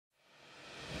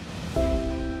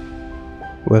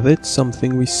Whether it's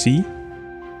something we see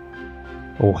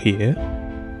or hear,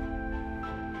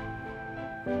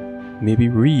 maybe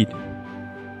read,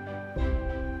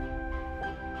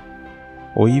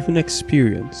 or even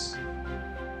experience,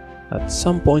 at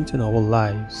some point in our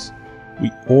lives,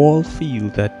 we all feel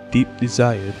that deep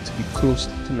desire to be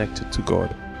closely connected to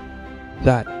God.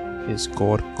 That is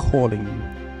God calling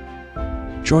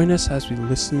you. Join us as we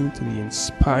listen to the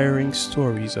inspiring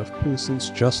stories of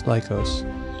persons just like us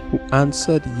who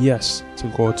answered yes to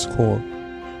God's call.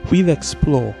 We'll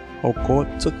explore how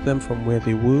God took them from where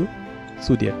they were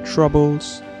through their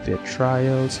troubles, their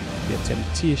trials, their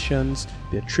temptations,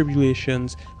 their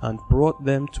tribulations, and brought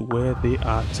them to where they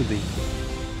are today.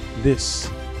 This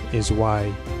is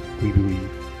why we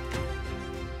believe.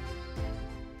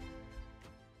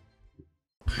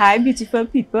 Hi, beautiful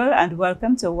people, and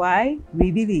welcome to Why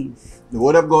We Believe. The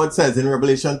Word of God says in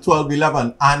Revelation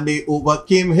 12:11, and they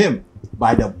overcame him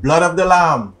by the blood of the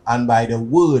Lamb and by the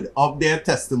word of their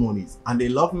testimonies, and they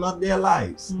loved not their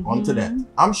lives unto death.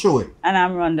 I'm Shoaib. And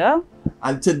I'm Rhonda.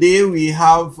 And today we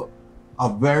have a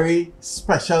very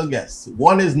special guest.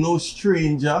 One is no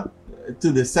stranger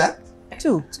to the set.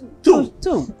 Two.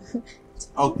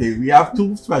 Okay, we have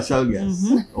two special guests.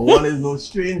 One is no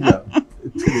stranger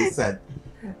to the set.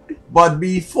 But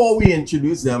before we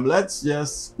introduce them, let's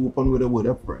just open with a word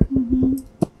of prayer.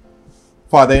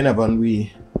 Father in heaven,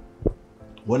 we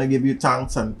want to give you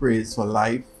thanks and praise for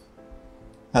life,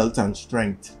 health, and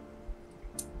strength.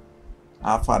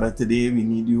 Our Father, today we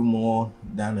need you more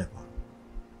than ever.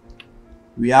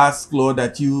 We ask, Lord,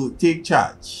 that you take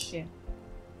charge. Yeah.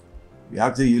 We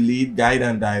ask that you lead, guide,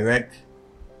 and direct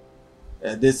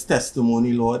this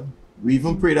testimony, Lord. We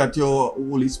even pray that your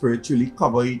Holy Spirit truly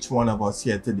cover each one of us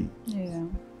here today. Yeah.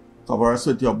 Cover us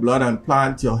with your blood and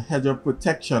plant your hedge of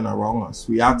protection around us.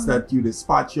 We ask that you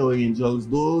dispatch your angels,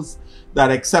 those that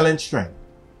excel in strength,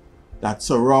 that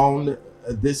surround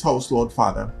this house, Lord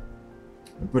Father,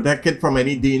 and protect it from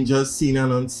any dangers seen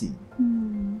and unseen.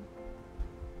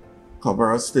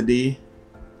 Cover us today.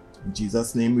 In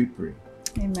Jesus' name we pray.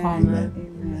 Amen.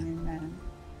 Amen.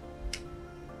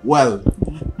 Well,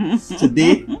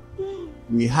 today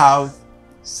we have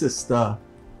Sister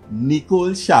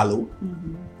Nicole Shallow,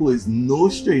 who is no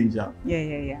stranger.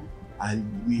 Yeah.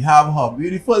 And we have her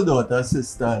beautiful daughter,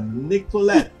 Sister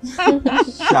Nicolette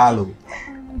Shallow.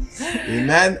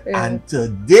 Amen. And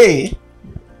today,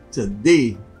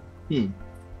 you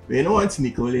know what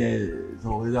Nicole is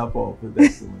always a powerful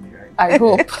testimony, right? I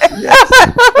hope. Yes.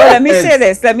 Well, let me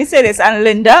say this. And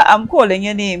Linda, I'm calling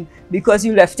your name because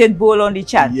you left it bold on the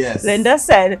chat. Yes. Linda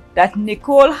said that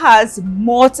Nicole has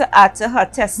more to add to her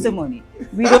testimony.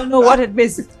 We don't know what it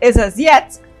is as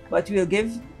yet, but we'll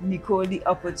give Nicole the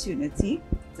opportunity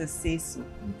to say so.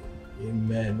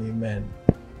 Amen.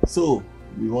 So,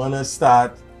 we want to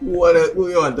start. Who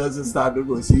you want us to start with?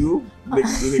 Was you,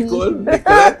 Nicole,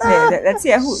 Nicolette? Yeah, let's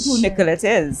hear who Nicolette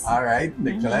is. All right,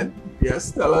 Nicolette.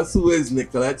 Yes, tell us who is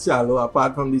Nicolette Shallow,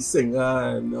 apart from the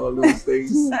singer and all those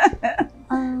things.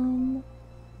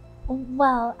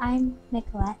 Well, I'm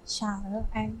Nicolette Shallow.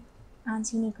 I'm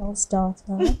Auntie Nicole's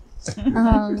daughter.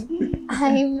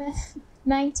 I'm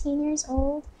 19 years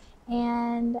old,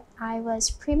 and I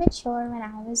was premature when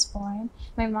I was born.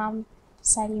 My mom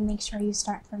said you make sure you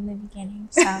start from the beginning.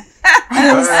 So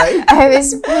I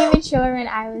was premature when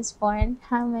I was born.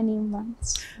 How many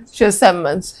months? She was 7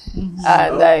 months.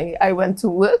 And I went to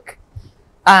work,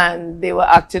 and they were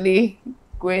actually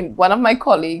going. One of my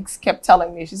colleagues kept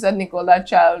telling me, she said, Nicole, that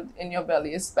child in your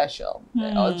belly is special.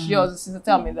 She always used to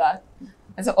tell me that.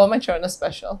 I said, all my children are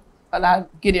special. And I had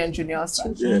Gideon Jr. as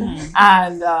such.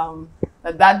 And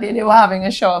that day they were having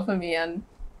a shower for me, and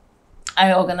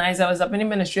I organized. I was up in the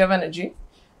Ministry of Energy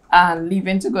and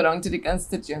leaving to go down to the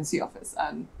constituency office.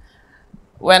 And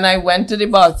when I went to the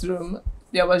bathroom,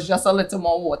 there was just a little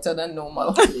more water than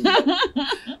normal.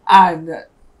 And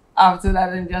after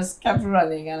that, I just kept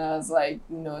running. And I was like,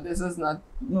 no, this is not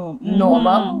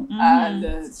normal.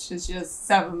 And she's just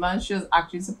 7 months. She was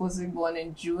actually supposed to be born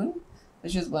in June.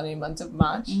 She was born in the month of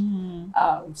March.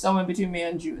 Somewhere between May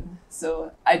and June.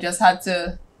 So I just had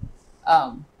to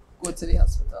go to the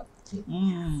hospital.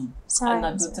 And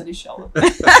not go to the shower.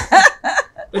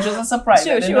 Which was a surprise.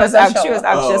 She was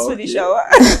anxious for the shower.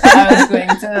 I was going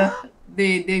to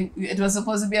it was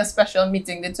supposed to be a special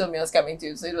meeting. They told me I was coming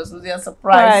to, so it was supposed to be a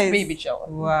surprise baby shower.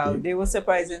 Wow, they were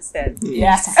surprised instead.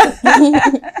 Yes.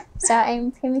 So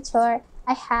I'm premature.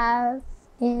 I have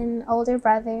an older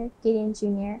brother, Gideon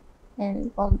Jr.,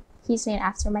 and well, he's named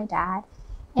after my dad.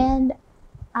 And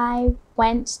I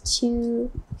went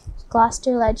to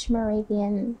Gloucester Ledge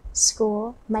Moravian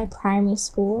School, my primary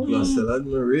school. Gloucester Ledge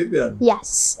Moravian.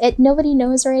 Yes. Nobody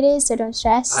knows where it is, so don't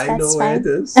stress. I That's know fine. where it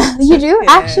is. You do?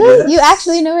 Yeah. Actually? Yes. You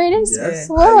actually know where it is? Yes,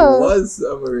 Whoa. I was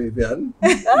a Moravian.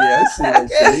 Yes,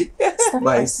 eventually. That's the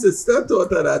My first- sister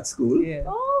taught at that school. Yeah.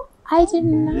 I did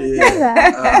not know Yeah.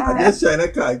 that. I'm just trying to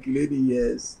calculate the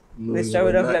years. No, Which I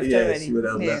would have left yes, already. she would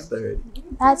have Yeah. left already.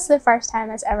 That's the first time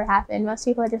that's ever happened. Most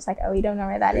people are just like, oh, you don't know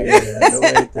where that is. Yeah, I know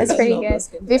where it That's is. pretty good.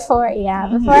 Before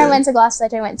Mhm. I went to Gloucester,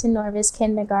 I went to Norvis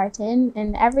Kindergarten,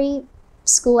 and every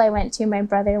school I went to, my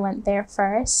brother went there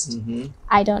first. Mhm.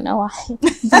 I don't know why.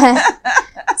 But,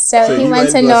 so So he you went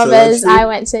went to Gloucester Norvis, too? I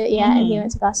went to, and he Mhm.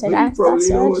 went to Gloucester. Well, I you went to probably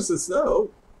know Gloucester. what's now.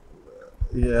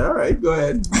 Yeah, all right, go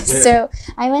ahead. Yeah. So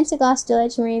I went to Gloucester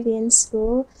Ledge Moravian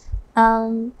School.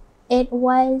 It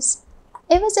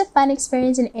was a fun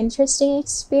experience, an interesting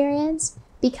experience,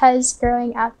 because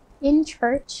growing up in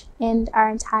church and our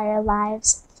entire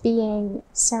lives being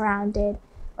surrounded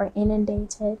or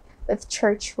inundated with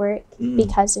church work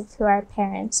because of who our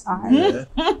parents are. Yeah.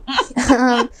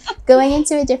 Going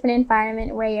into a different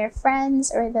environment where your friends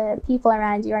or the people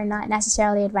around you are not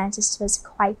necessarily Adventist was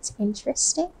quite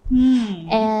interesting.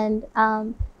 And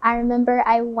I remember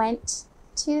I went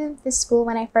to the school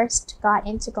when I first got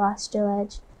into Gloucester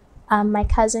Ledge. My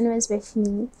cousin was with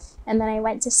me, and then I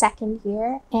went to second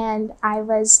year, and I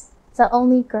was the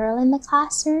only girl in the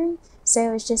classroom. So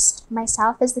it was just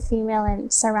myself as the female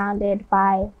and surrounded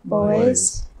by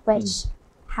boys, which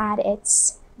had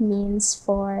its means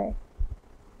for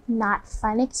not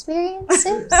fun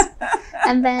experiences.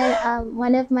 And then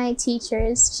one of my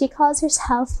teachers, she calls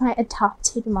herself my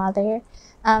adopted mother.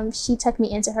 She took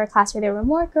me into her class where there were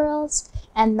more girls,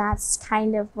 and that's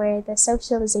kind of where the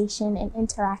socialization and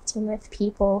interacting with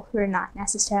people who are not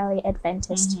necessarily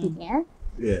Adventist began.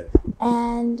 Yeah.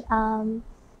 And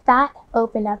that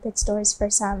opened up its doors for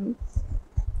some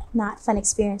not fun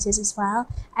experiences as well.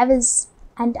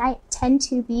 I tend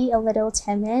to be a little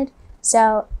timid,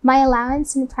 so my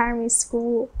allowance in primary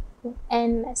school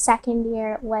in second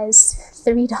year was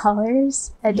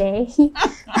 $3 a day.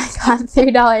 I got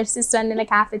 $3 to spend in the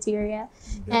cafeteria.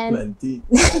 Get And- plenty.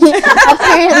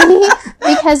 Apparently,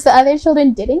 because the other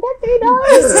children didn't get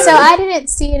 $3, so I didn't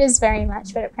see it as very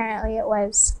much, but apparently it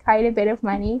was quite a bit of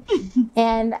money.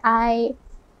 And I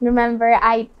remember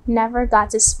I never got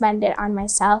to spend it on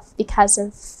myself because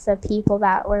of the people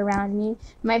that were around me.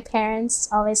 My parents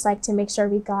always liked to make sure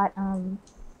we got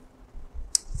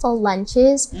full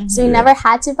lunches, so we Yeah. never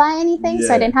had to buy anything, so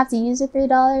I Yeah. didn't have to use the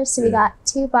 $3. So we Yeah. got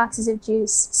 2 boxes of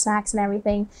juice, snacks, and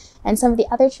everything. And some of the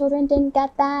other children didn't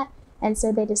get that, and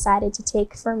so they decided to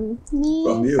take from me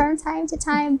From you. from time to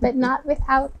time, but not with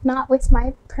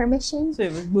my permission. So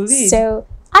it was bullied. So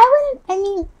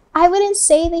I wouldn't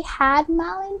say they had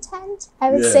malintent.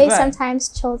 I would Yeah. say Right. sometimes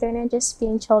children are just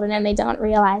being children and they don't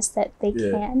realize that they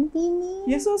Yeah. can be mean.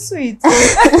 You're so sweet.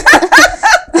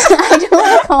 I don't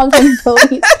want to call them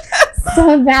bullies.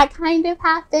 So that kind of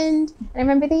happened. I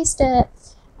remember they used to,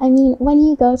 when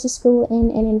you go to school in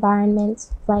an environment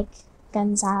like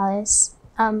Gonzales,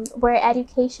 where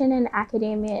education and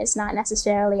academia is not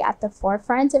necessarily at the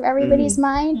forefront of everybody's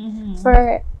mind,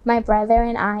 for my brother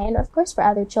and I, and of course for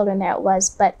other children there it was,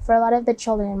 but for a lot of the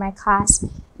children in my class,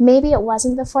 maybe it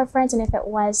wasn't the forefront, and if it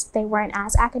was, they weren't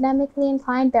as academically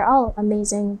inclined. They're all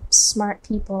amazing, smart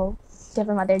people,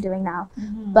 given what they're doing now.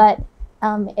 But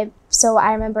so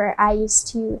I remember I used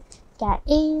to get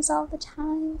A's all the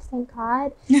time, thank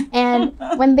God. And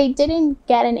when they didn't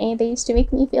get an A, they used to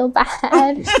make me feel bad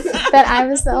that I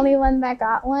was the only one that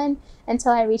got one,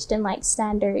 until I reached in like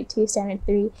standard 2, standard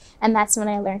 3, and that's when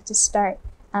I learned to start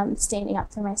standing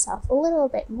up for myself a little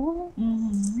bit more.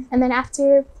 And then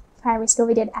after primary school,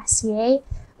 we did SCA,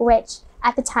 which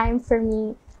at the time for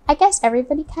me, I guess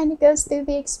everybody kind of goes through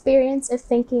the experience of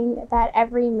thinking that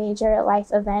every major life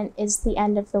event is the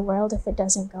end of the world if it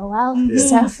doesn't go well. Yeah.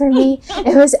 So for me,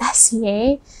 it was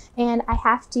SCA, and I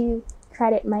have to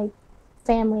credit my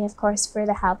family, of course, for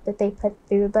the help that they put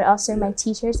through, but also my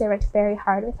teachers. They worked very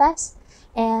hard with us.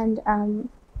 And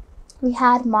we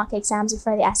had mock exams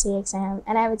before the SCA exam,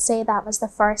 and I would say that was the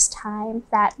first time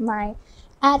that my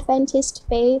Adventist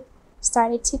faith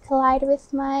started to collide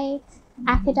with my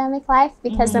academic life,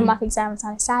 because the mock exam was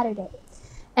on a Saturday.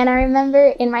 And I remember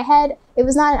in my head, it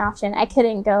was not an option. I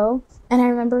couldn't go. And I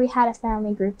remember we had a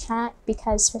family group chat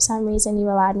because for some reason you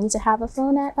allowed me to have a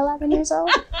phone at 11 years old.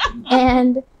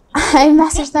 And I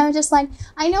messaged them just like,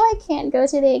 I know I can't go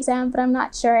to the exam, but I'm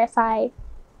not sure if I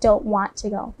don't want to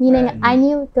go. Meaning Right. I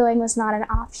knew going was not an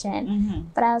option.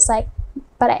 But I was like,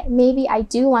 but maybe I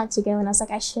do want to go. And I was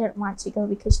like, I shouldn't want to go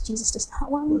because Jesus does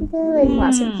not want me to go and he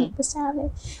wants me to keep the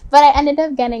Sabbath. But I ended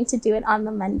up getting to do it on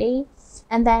the Monday.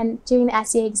 And then during the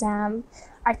SEA exam,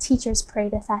 our teachers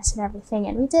prayed with us and everything,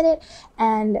 and we did it.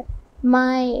 And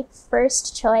my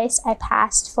first choice, I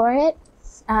passed for it.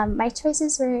 My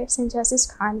choices were St. Joseph's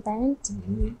Convent,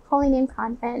 Holy Name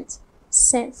Convent,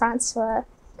 St. Francois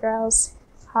Girls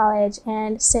College,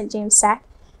 and St. James Sec.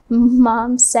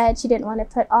 Mom said she didn't want to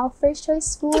put all first choice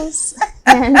schools,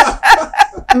 and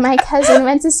my cousin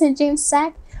went to St. James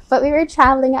Sec, but we were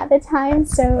traveling at the time,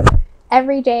 so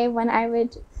every day when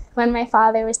my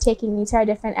father was taking me to our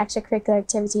different extracurricular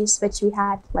activities, which we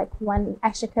had like one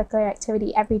extracurricular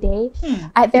activity every day,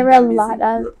 there were a lot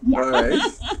of,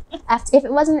 if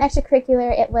it wasn't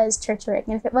extracurricular, it was church work,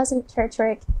 and if it wasn't church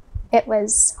work, it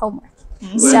was homework.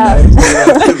 So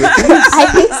I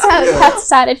think so.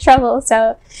 That's out of trouble.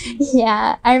 So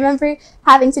yeah, I remember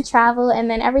having to travel, and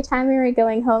then every time we were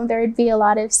going home, there would be a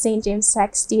lot of St. James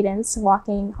Sec students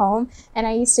walking home, and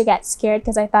I used to get scared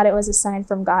because I thought it was a sign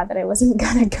from God that I wasn't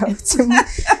gonna go to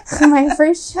my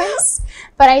first choice.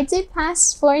 But I did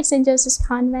pass for St. Joseph's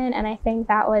Convent, and I think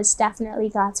that was definitely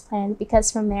God's plan,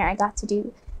 because from there I got to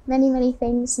do many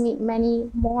things, meet many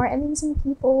more amazing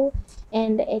people,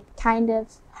 and it kind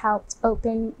of helped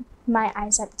open my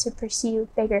eyes up to pursue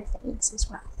bigger things as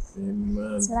well.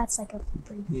 Amen. So that's like a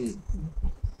brief.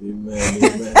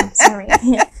 Amen. Sorry.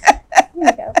 Here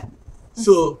we go.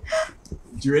 So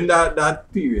during that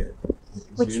period,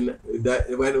 Which,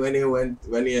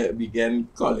 when you began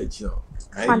college now,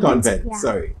 right? Convent, yeah.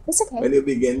 Sorry. it's okay. When you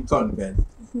began convent,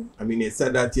 I mean, you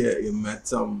said that you met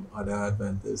some other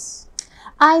Adventists.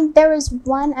 There was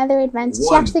one other Adventist.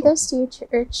 She One. actually goes to your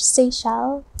church,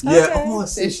 Seychelles. Yeah, Okay. oh,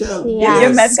 Seychelles. Yeah.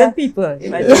 You met So- good people. You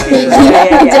met Yeah. good people.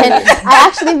 I did. I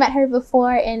actually met her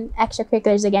before in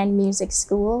extracurriculars, again, music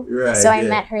school. Right, So I yeah.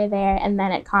 met her there, and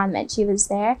then at convent she was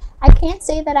there. I can't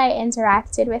say that I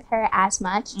interacted with her as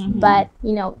much, but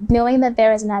knowing that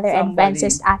there was another Somebody.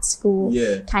 Adventist at school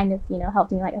Yeah. kind of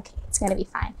helped me, like, okay, it's gonna be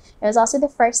fine. It was also the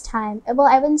first time. Well,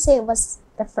 I wouldn't say it was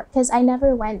the first, because I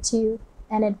never went to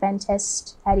an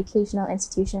Adventist educational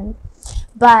institution,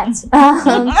 but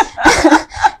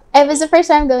it was the first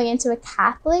time going into a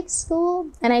Catholic school,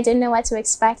 and I didn't know what to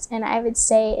expect. And I would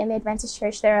say in the Adventist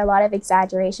church there are a lot of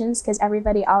exaggerations, because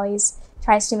everybody always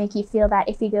tries to make you feel that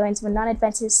if you go into a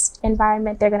non-Adventist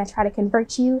environment, they're going to try to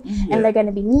convert you, and they're going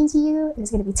to be mean to you, and it's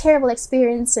going to be a terrible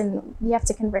experience, and you have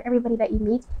to convert everybody that you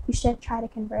meet. You should try to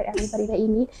convert everybody that you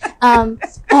meet. And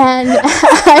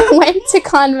I went to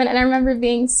convent, and I remember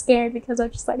being scared because I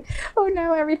was just like, oh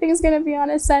no, everything's going to be on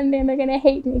a Sunday, and they're going to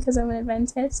hate me because I'm an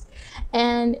Adventist.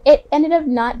 And it ended up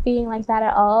not being like that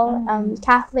at all.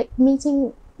 Catholic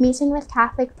meeting with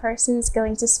Catholic persons,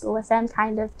 going to school with them,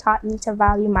 kind of taught me to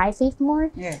value my faith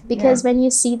more. Because when you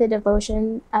see the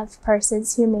devotion of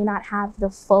persons who may not have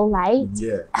the full light,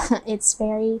 it's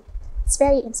very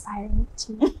inspiring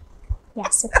to me. Yeah,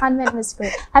 so convent was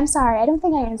great. I'm sorry, I don't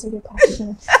think I answered your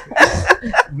question.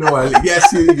 No,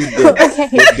 yes, you did. Okay.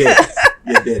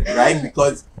 You did, right?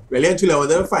 Because really and truly, I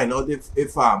wanted to find out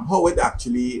if how it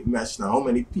actually meshed now, how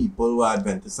many people were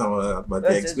Adventists and all that, but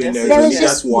they explained there was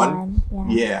just one.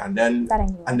 Yeah, and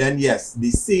then yes,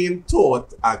 the same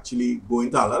thought actually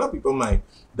going to a lot of people's mind,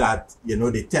 that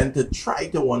they tend to try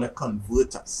to want to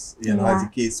convert us, as the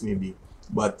case may be.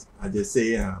 But I just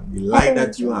say the light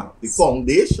that you have, the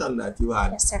foundation that you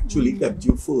had, truly kept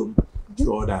you firm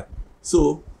through that.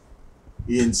 So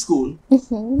in school,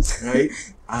 right?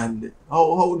 And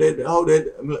how did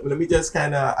let me just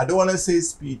kind of, I don't want to say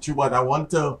speech, but I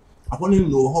want to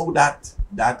know how that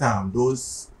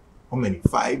those, how many,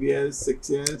 5 years, 6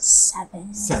 years,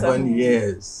 7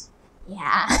 years.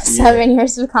 Yeah, 7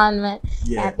 years of convent.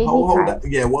 Yeah,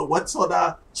 what sort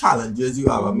of challenges you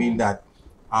have? I mean that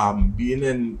being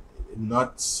in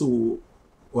not so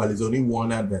well, it's only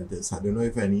one Adventist. I don't know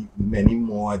if many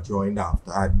more joined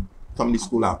after. I come to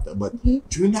school after, but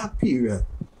during that period,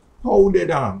 how did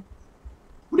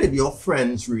your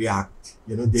friends react?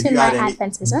 Did to you my have any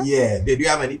Adventism? Yeah, did you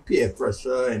have any peer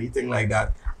pressure, anything like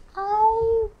that?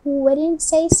 I wouldn't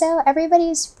say so.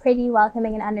 Everybody's pretty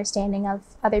welcoming and understanding of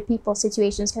other people's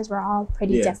situations, because we're all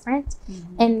pretty different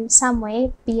in some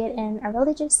way, be it in a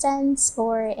religious sense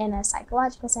or in a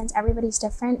psychological sense. Everybody's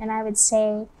different, and I would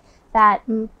say that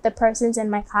the persons in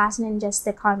my class and in just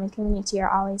the convent community are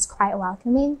always quite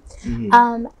welcoming.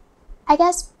 I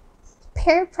guess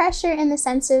peer pressure in the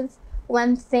sense of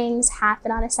when things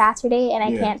happen on a Saturday and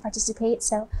I can't participate.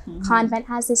 So convent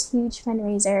has this huge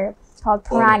fundraiser called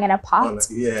Parang in a Pot.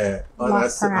 On a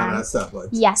Sabbath.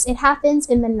 Yes, it happens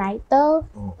in the night though,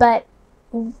 but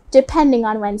depending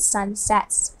on when sun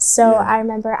sets. So Yeah. I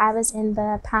remember I was in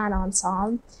the pan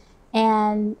ensemble,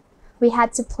 and we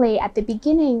had to play at the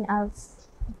beginning of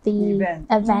the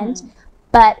event.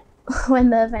 But when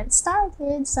the event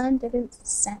started, sun didn't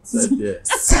set.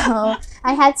 So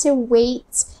I had to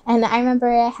wait, and I remember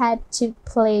I had to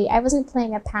play. I wasn't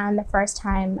playing a pan the first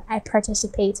time I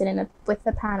participated with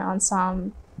the pan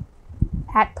ensemble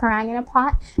at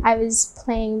Paranganapat. I was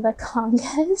playing the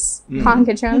congas,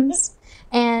 conga drums,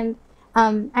 and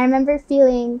I remember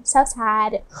feeling so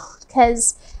sad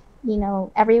because, you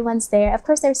know, everyone's there. Of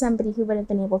course, there's somebody who would have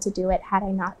been able to do it had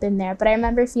I not been there. But I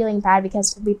remember feeling bad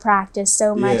because we practiced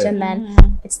so much, and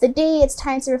then it's the day, it's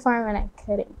time to perform, and I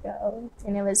couldn't go.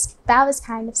 And that was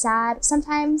kind of sad.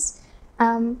 Sometimes,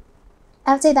 I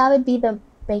would say that would be the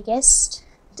biggest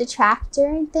detractor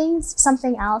in things.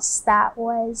 Something else that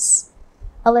was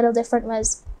a little different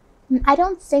was, I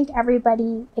don't think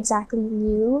everybody exactly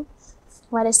knew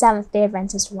what a Seventh-day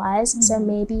Adventist was, so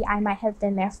maybe I might have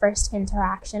been their first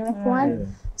interaction with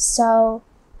one. So,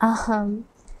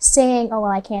 saying, "Oh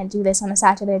well, I can't do this on a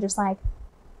Saturday," they're just like,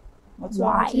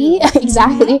 why?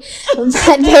 Exactly.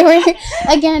 But they were,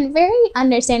 again, very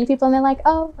understanding people, and they're like,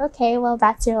 "Oh, okay, well,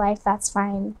 that's your life, that's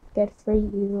fine, good for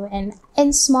you." And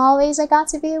in small ways, I got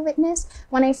to be a witness.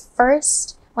 When I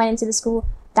first went into the school,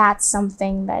 that's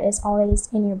something that is always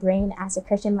in your brain as a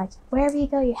Christian, like, wherever you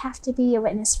go, you have to be a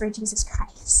witness for Jesus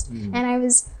Christ. And I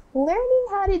was learning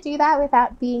how to do that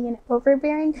without being an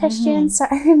overbearing Christian. So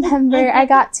I remember I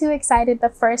got too excited the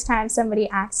first time somebody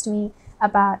asked me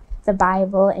about the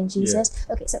Bible and Jesus.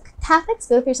 Okay, so Catholics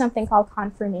go through something called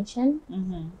confirmation.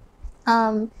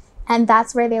 And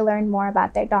that's where they learn more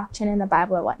about their doctrine in the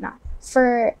Bible or whatnot.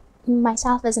 For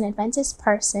myself as an Adventist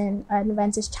person, an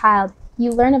Adventist child, you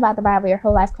learn about the Bible your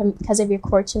whole life because of your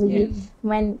courtly.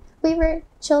 When we were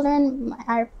children,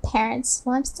 our parents,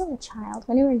 well, I'm still a child,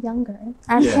 when we were younger,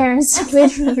 our parents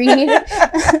would read,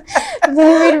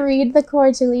 they would read the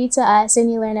quarterly to us,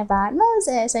 and you learn about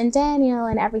Moses and Daniel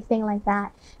and everything like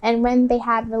that. And when they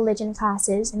had religion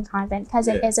classes in convent, because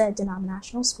it is a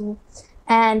denominational school,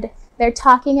 and they're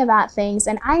talking about things,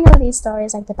 and I know these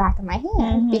stories like the back of my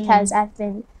hand because I've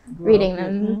been reading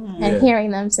them and hearing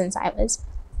them since I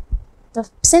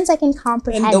can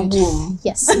comprehend. In the womb.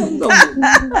 Yes.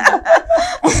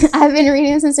 I've been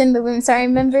reading since in the womb. So I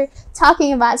remember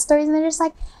talking about stories, and they're just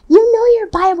like, "You know your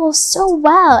Bible so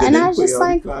well." And I was just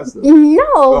like,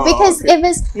 no, because it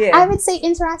was, I would say,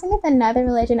 interacting with another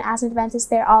religion as an Adventist,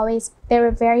 they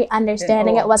were very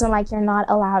understanding. It wasn't like you're not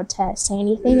allowed to say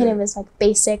anything, and it was like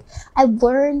basic. I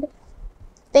learned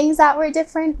things that were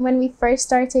different. When we first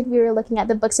started, we were looking at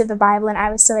the books of the Bible, and I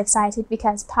was so excited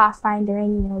because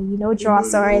Pathfindering, draw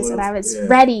swords, and I was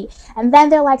ready. And then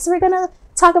they're like, "So we're gonna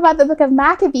talk about the book of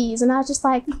Maccabees," and I was just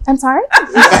like, "I'm sorry?"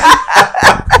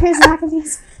 Here's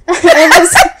Maccabees.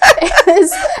 it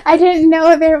was, I didn't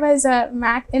know there was a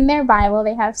Mac in their Bible.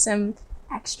 They have some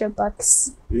extra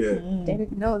books.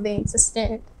 Didn't know they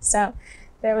existed. So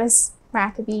there was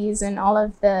Maccabees and all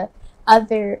of the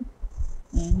other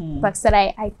books that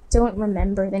I don't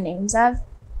remember the names of.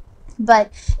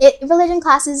 But religion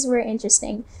classes were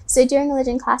interesting. So during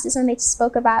religion classes, when they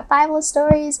spoke about Bible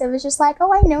stories, it was just like,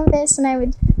 "Oh, I know this," and I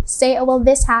would say, "Oh, well,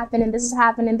 this happened and this has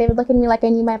happened," and they would look at me like I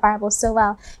knew my Bible so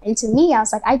well. And to me, I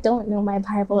was like, I don't know my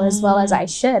Bible as well as I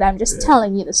should. I'm just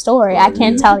telling you the story. I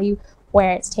can't tell you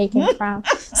where it's taken from.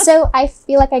 So I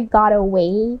feel like I got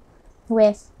away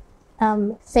with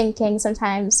thinking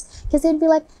sometimes, because they'd be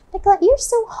like, "Nicolette, you're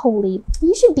so holy.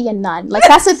 You should be a nun." Like,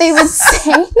 that's what they would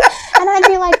say. And I'd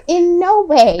be like, in no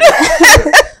way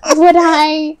would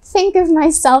I think of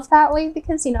myself that way,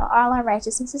 because, all our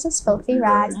righteousness is just filthy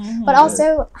rags. But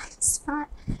also, it's not,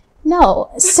 no.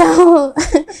 So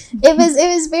it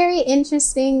was very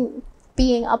interesting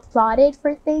being applauded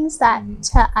for things that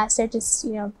to us are just,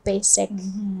 basic.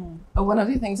 One of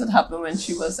the things that happened when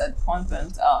she was at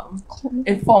convent,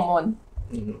 in Form 1,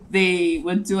 they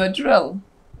would do a drill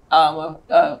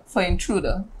for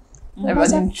intruder.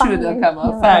 Everybody intruder come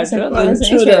out, fire drill,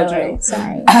 intruder drill.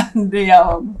 Sorry. And they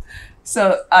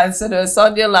so there was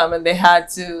Sunday alarm, and they had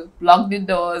to lock the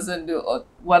doors and do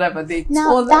whatever they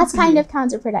told them. That's to kind do. of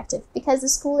counterproductive, because the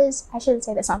school is, I shouldn't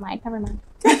say this online, never mind.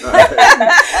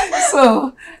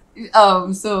 So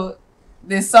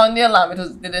they sound the alarm.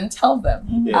 They didn't tell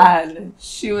them, and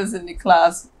she was in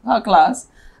her class,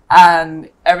 and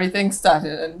everything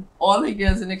started, and all the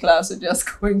girls in the class were just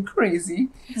going crazy,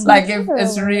 like if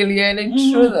it's really an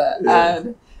intruder.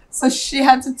 And so she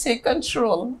had to take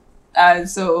control, and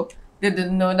so they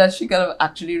didn't know that she could have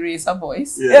actually raised her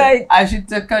voice. And she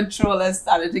took control and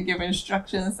started to give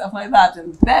instructions and stuff like that,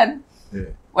 and then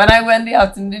when I went the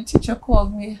afternoon, the teacher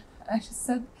called me and she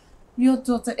said, your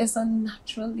daughter is a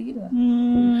natural leader.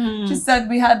 She said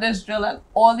we had this drill and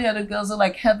all the other girls are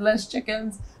like headless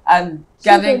chickens and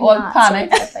getting all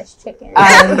panicked. Chicken.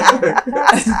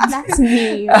 That's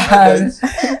me.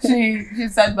 She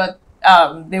said, but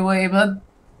they were able.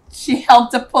 She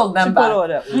helped to pull them back.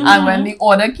 And when the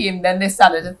order came, then they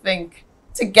started to think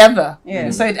together.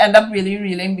 So it ended up really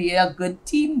being a good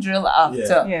team drill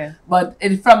after. But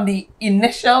from the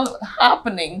initial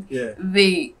happening,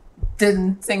 they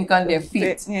didn't think on their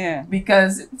feet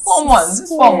because Form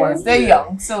 1s, they're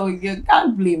young, so you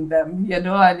can't blame them, you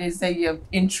know. And they say you're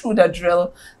intruder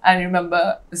drill, and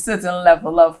remember a certain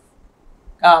level of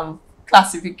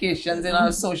classifications in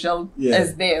our social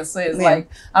is there, so it's like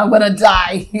I'm gonna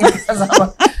die because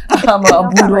I'm a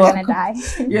Buddha,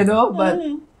 you know.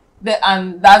 But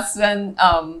and that's when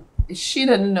she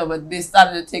didn't know, but they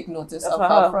started to take notice of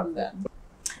her from then.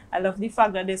 I love the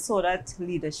fact that they saw that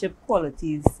leadership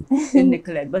qualities in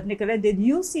Nicolette. But Nicolette, did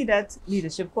you see that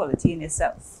leadership quality in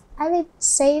yourself? I would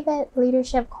say that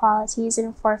leadership qualities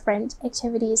and forefront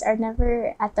activities are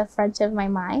never at the front of my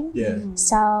mind.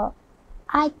 So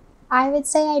I would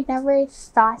say I never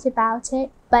thought about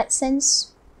it. But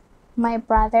since my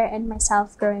brother and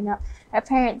myself growing up, our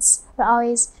parents would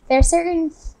always, there are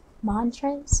certain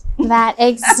mantras that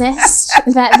exist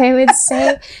that they would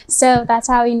say, so that's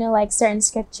how we know like certain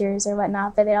scriptures or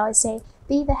whatnot, but they'd always say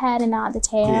be the head and not the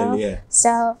tail.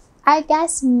 So I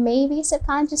guess maybe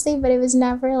subconsciously, but it was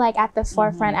never like at the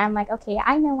forefront. I'm like, okay,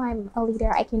 I know I'm a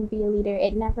leader, I can be a leader.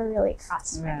 It never really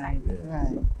crossed my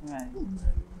mind.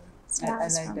 So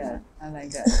I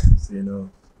like that. So, you know,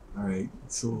 all right,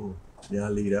 so they're a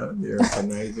leader, they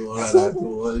recognize all of that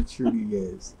all through the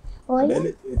years. And then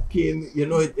it came, you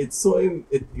know, it's so,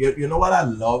 you know what I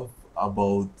love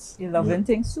about... You loving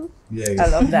things too? Yeah. I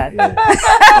love that.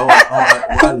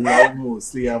 What I love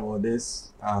mostly about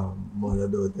this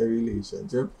mother-daughter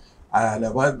relationship, I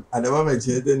never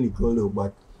mentioned it to Nicole,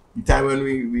 but the time when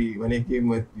when it came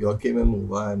with, you came and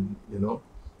moved and, you know,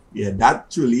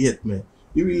 that truly hit me.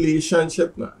 The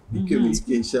relationship now, the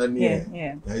communication,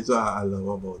 that's what I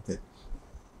love about it.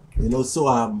 You know, so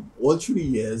all through the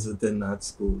years within that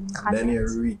school, and then you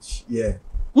reach,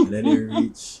 and then you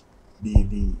reach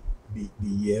the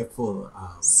year for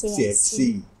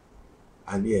CXC,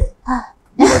 and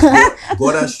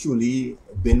God has truly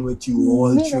been with you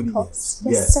all through the years.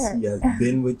 Yes, He has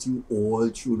been with you all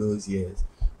through those years,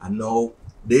 and now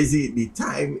there's the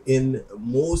time in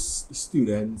most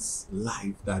students'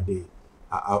 life that they,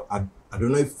 I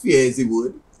don't know if fear is the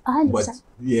word. 100%. But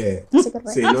that's a good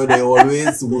word. So you know they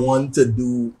always want to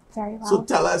do very well. So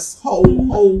tell us how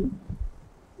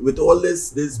with all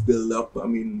this build up, I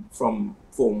mean from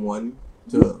Form 1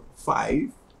 to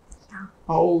 5,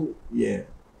 how was it?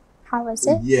 How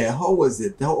was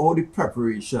it? How the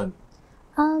preparation?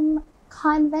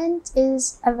 Convent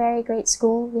is a very great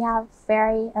school. We have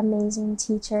very amazing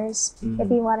teachers. If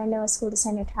you want to know a school to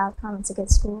send your child, Convent's a good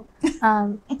school.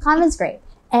 Convent's great.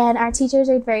 And our teachers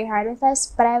worked very hard with us,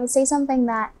 but I would say something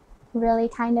that really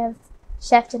kind of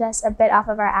shifted us a bit off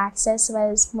of our axis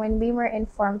was when we were in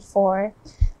Form 4,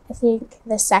 I think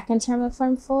the second term of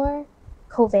Form 4,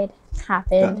 COVID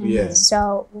happened.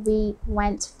 So we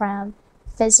went from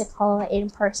physical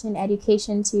in-person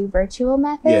education to virtual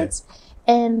methods.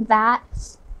 And that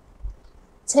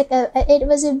it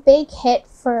was a big hit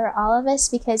for all of us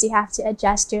because you have to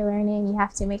adjust your learning. You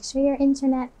have to make sure your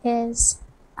internet is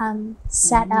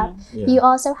set up. You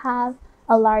also have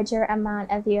a larger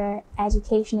amount of your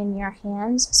education in your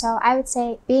hands. So I would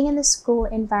say being in the school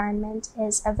environment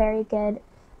is a very good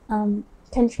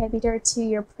contributor to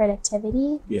your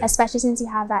productivity, especially since you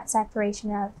have that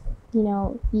separation of, you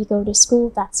know, you go to school,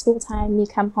 that's school time, you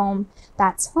come home,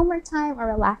 that's homework time or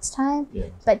relaxed time.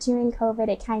 But during COVID,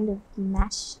 it kind of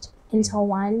meshed into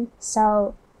one.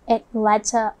 So it led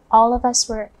to all of us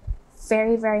were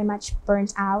very, very much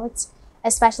burnt out,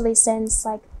 especially since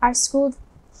like our school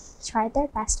tried their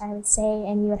best, I would say,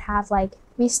 and you would have like,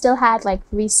 we still had like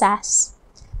recess,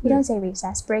 we don't say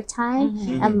recess, break time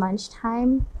and lunch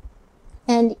time.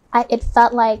 And it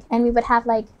felt like, and we would have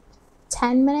like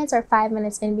 10 minutes or 5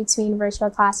 minutes in between virtual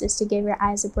classes to give your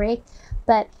eyes a break.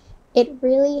 But it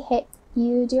really hit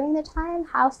you during the time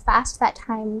how fast that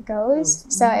time goes.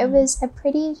 So it was a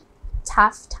pretty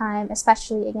tough time,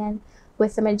 especially again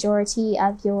with the majority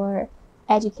of your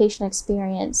educational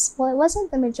experience. Well, it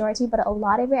wasn't the majority, but a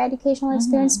lot of your educational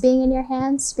experience being in your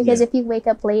hands, because if you wake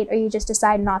up late or you just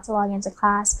decide not to log into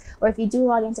class, or if you do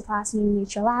log into class and you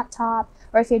mute your laptop,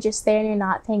 or if you're just there and you're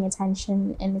not paying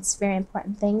attention and it's very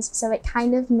important things. So it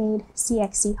kind of made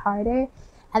CXC harder.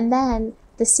 And then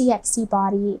the CXC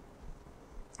body,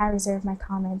 I reserve my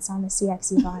comments on the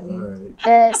CXC body. Right.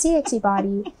 The CXC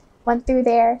body went through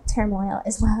their turmoil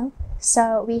as well.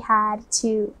 So we had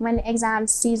to, when exam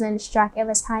season struck, it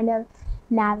was kind of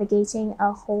navigating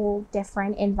a whole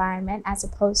different environment as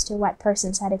opposed to what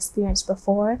persons had experienced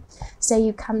before. So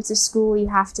you come to school, you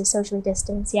have to socially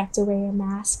distance, you have to wear your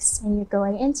masks, and you're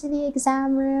going into the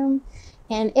exam room.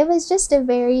 And it was just a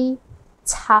very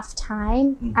tough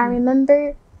time. I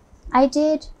remember I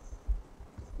did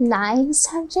 9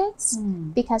 subjects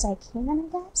because I can,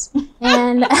 I guess.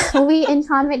 And we in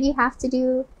convent, you have to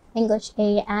do English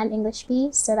A and English B.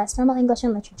 So that's normal English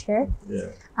and literature. Yeah.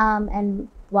 And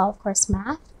well, of course,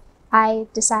 math. I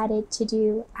decided to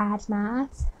do add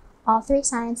math, all 3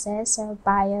 sciences, so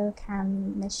bio,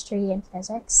 chemistry, and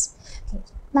physics. Okay,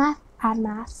 math, add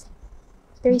math,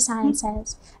 3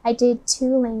 sciences. I did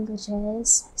 2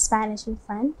 languages, Spanish and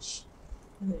French,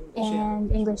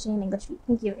 and English and English.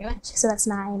 Thank you very much. So that's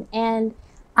 9. And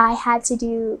I had to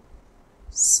do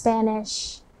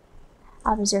Spanish.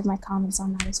 I'll reserve my comments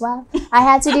on that as well. I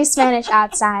had to do Spanish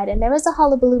outside, and there was a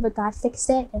hullabaloo, but God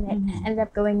fixed it, and it ended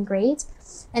up going great.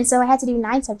 And so I had to do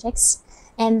 9 subjects,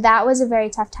 and that was a very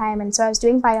tough time. And so I was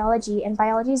doing biology, and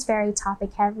biology is very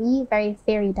topic heavy, very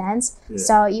theory dense. Yeah.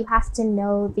 So you have to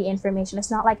know the information.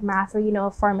 It's not like math where you know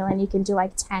a formula and you can do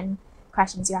like 10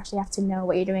 questions. You actually have to know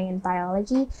what you're doing in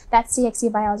biology. That's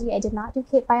CXC biology. I did not do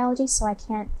Cape biology, so I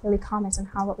can't really comment on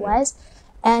how it was.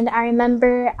 And I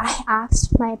remember I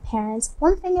asked my parents,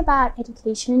 one thing about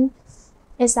education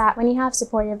is that when you have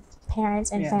supportive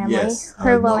parents and family who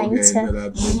are willing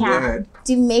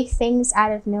to make things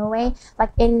out of no way,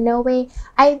 like in no way,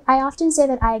 I often say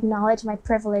that I acknowledge my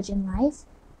privilege in life,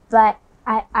 but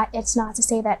it's not to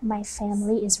say that my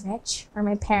family is rich or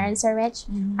my parents are rich.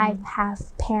 I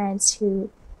have parents who,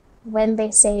 when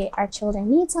they say our children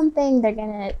need something, they're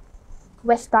going to,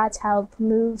 with God's help,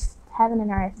 move heaven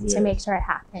and earth to make sure it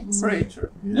happens. Very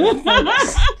true.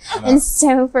 And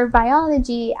so for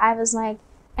biology, I was like,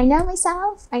 I know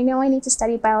myself. I know I need to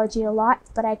study biology a lot,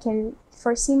 but I can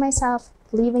foresee myself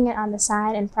leaving it on the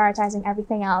side and prioritizing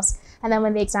everything else. And then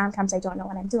when the exam comes, I don't know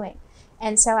what I'm doing.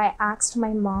 And so I asked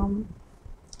my mom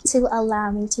to allow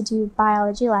me to do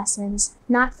biology lessons,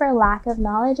 not for lack of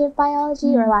knowledge of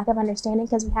biology or lack of understanding,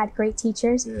 because we had great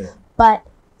teachers, but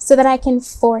so that I can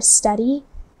force study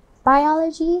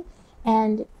biology.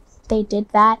 And they did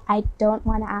that. I don't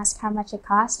want to ask how much it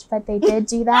cost, but they did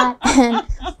do that. And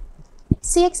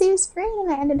CXC was great,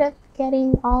 and I ended up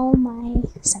getting all my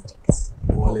subjects.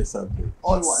 All the subjects.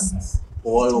 All ones.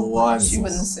 All ones. She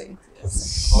wouldn't say.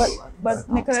 Yes. But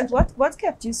Nicolette, what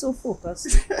kept you so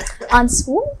focused On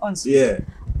school? on school? Yeah.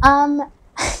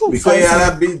 Because you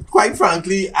had a bit, quite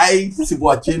frankly, I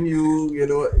watching you, you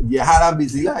know, you had a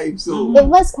busy life, so It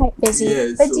was quite busy.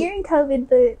 Yeah, but so- during COVID,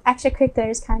 the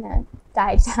extracurriculars kind of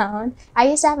died down. I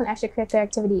used to have an extracurricular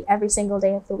activity every single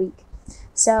day of the week.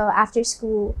 So after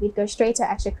school, we'd go straight to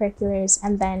extracurriculars,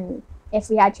 and then if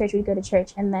we had church, we'd go to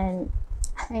church. And then,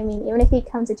 I mean, even if you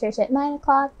come to church at 9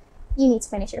 o'clock, you need to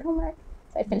finish your homework.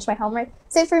 So I'd finish my homework.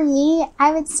 So for me,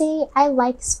 I would say I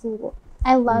like school.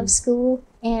 I love school,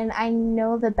 and I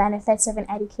know the benefits of an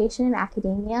education in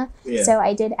academia. Yeah. So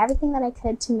I did everything that I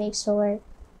could to make sure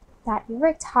that we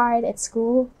worked hard at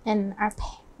school, and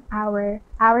our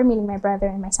meaning my brother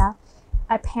and myself,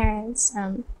 our parents,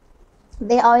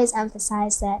 they always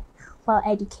emphasize that, well,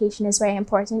 education is very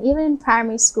important. Even in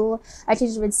primary school, our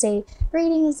teachers would say,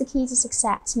 reading is the key to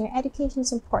success, and your education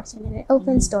is important, and it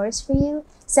opens doors for you.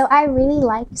 So I really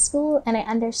liked school, and I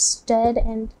understood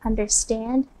and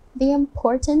understand the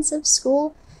importance of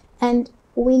school. And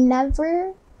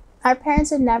our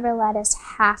parents would never let us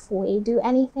halfway do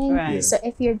anything. Right. So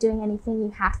if you're doing anything,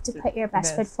 you have to put your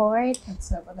best foot forward. That's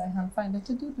not what I have find it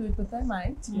to do it with my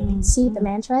mind. See the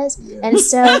mantras. Yeah. And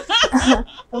so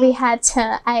we had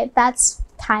to, that's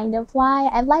kind of why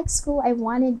I like school. I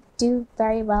wanted to do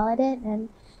very well at it, and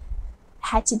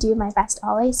had to do my best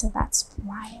always. So that's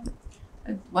why.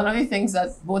 One of the things that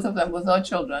both our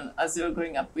children, as they were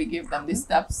growing up, we gave them the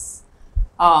steps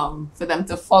for them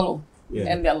to follow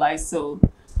in their lives. So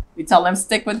we tell them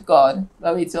stick with God,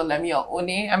 but we tell them your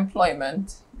only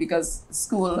employment, because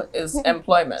school is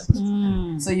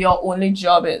employment. So your only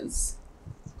job is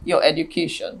your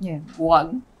education. Yeah.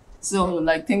 One. So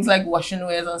like things like washing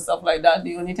wares and stuff like that,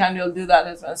 the only time you'll do that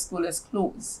is when school is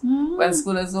closed. When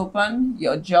school is open,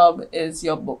 your job is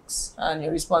your books and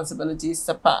your responsibility is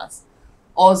to pass.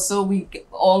 Also, we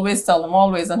always tell them,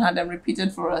 and have them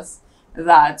repeated for us,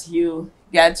 that you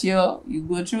go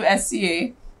through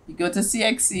SCA, you go to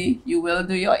CXC, you will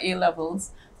do your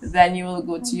A-levels, then you will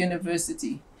go to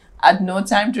university. At no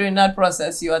time during that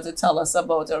process you are to tell us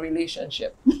about a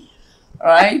relationship.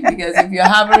 Right? Because if you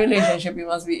have a relationship, you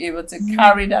must be able to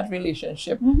carry that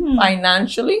relationship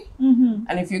financially.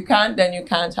 And if you can't, then you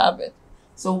can't have it.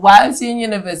 So whilst you're in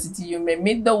university, you may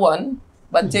meet the one,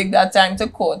 but take that time to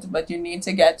court. But you need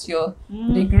to get your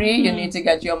degree, you need to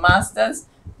get your master's.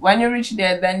 When you reach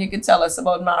there, then you can tell us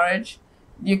about marriage.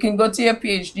 You can go to your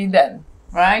PhD then,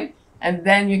 right? And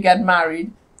then you get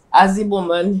married. As a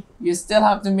woman, you still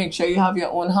have to make sure you have your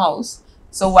own house.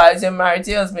 So while you're married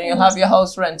to your husband, you'll have your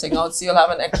house renting out, so you'll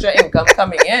have an extra income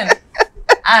coming in.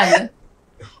 And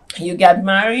you get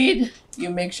married, you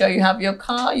make sure you have your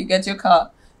car, you get your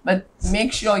car. But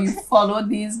make sure you follow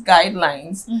these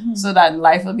guidelines so that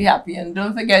life will be happy. And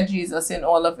don't forget Jesus in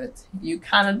all of it. You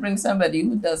cannot bring somebody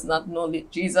who does not know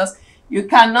Jesus. You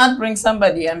cannot bring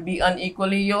somebody and be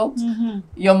unequally yoked.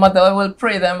 Your mother will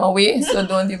pray them away, so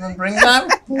don't even bring them,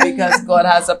 because God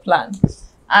has a plan.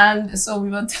 And so we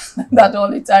were telling that all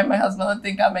the time. My husband would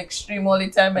think I'm extreme all the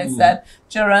time. I said,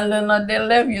 children learn what they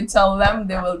live. You tell them,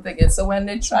 they will think it. So when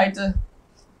they try to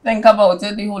think about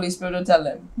it, the Holy Spirit will tell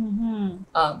them,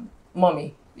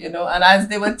 mommy, you know. And as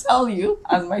they would tell you,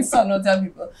 as my son would tell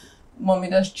people, mommy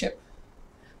does chip,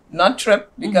 not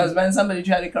trip. Because when somebody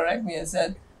tried to correct me and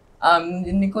said,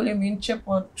 Nicole, you mean chip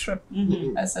or trip?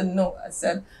 I said, no. I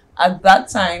said, at that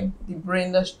time, the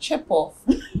brain does chip off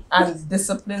and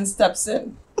discipline steps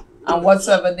in. And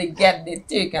whatsoever they get, they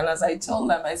take. And as I told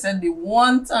them, I said, the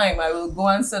one time I will go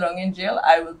and sit down in jail,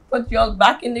 I will put you all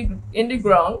back in the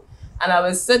ground, and I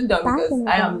will sit down, because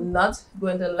I am not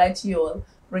going to let you all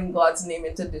bring God's name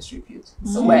into disrepute.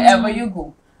 So wherever you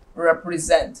go,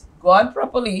 represent God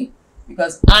properly,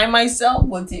 because I myself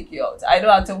will take you out. I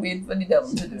don't have to wait for the devil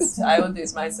to do it. I will do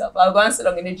it myself. I'll go and sit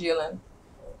down in the jail and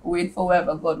wait for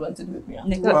whatever God wants to do with me.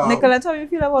 Nicolette, how do you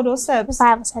feel about those steps? The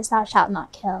Bible says thou shalt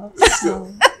not kill.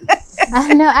 So.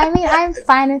 No, I mean, I'm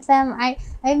fine with them. I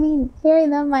mean, hearing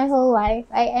them my whole life,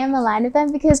 I am aligned with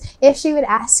them, because if she would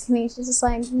ask me, she's just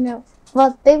like, no.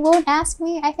 Well, they won't ask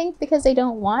me, I think, because they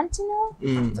don't want to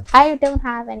know. I don't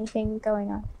have anything going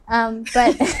on.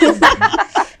 But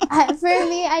for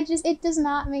me, it does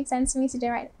not make sense to me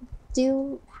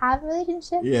to have a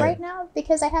relationship right now,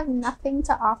 because I have nothing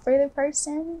to offer the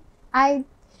person.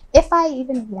 If I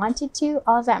even wanted to,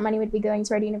 all of that money would be going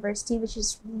toward university, which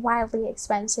is wildly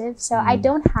expensive. So I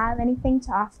don't have anything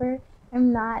to offer.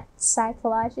 I'm not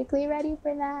psychologically ready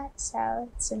for that. So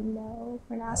it's a no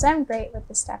for now. So I'm great with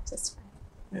the steps. It's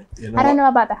fine. You know, I don't know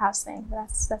about the house thing, but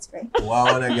that's great. What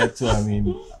I want to get to, I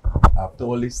mean, after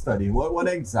all this studying, what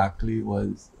exactly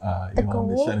was your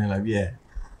mission in life? Yeah.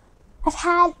 I've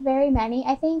had very many.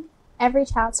 I think every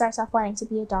child starts off wanting to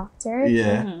be a doctor.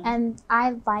 Yeah. And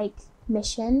I like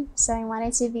mission, so I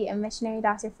wanted to be a missionary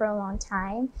doctor for a long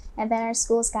time. And then our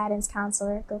school's guidance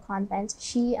counselor, Go Convent,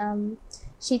 she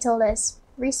told us,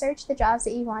 research the jobs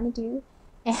that you want to do.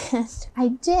 And I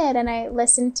did, and I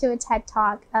listened to a TED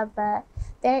talk of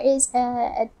there is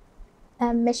a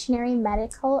missionary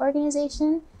medical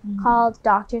organization called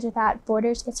Doctors Without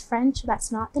Borders. It's French,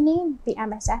 that's not the name, the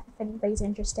MSF, if anybody's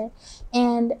interested.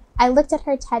 And I looked at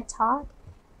her TED talk,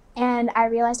 and I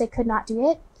realized I could not do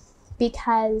it,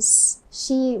 because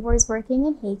she was working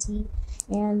in Haiti,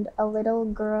 and a little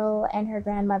girl and her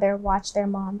grandmother watched their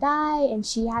mom die, and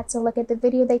she had to look at the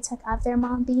video they took of their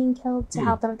mom being killed to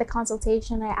help them with the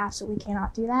consultation. I absolutely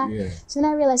cannot do that. So then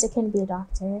I realized I couldn't be a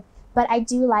doctor. But I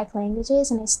do like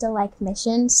languages, and I still like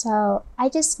mission. So I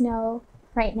just know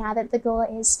right now that the goal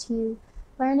is to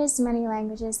learn as many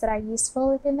languages that are useful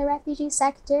within the refugee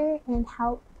sector and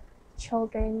help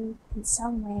children in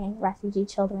some way, refugee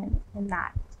children, in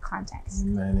that context.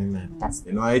 Amen.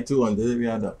 You know, I too wanted to be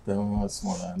a doctor when I was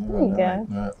smaller. Know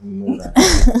that.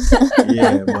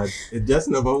 Yeah, but it just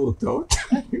never worked out.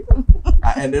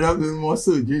 I ended up doing more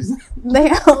surgeries. They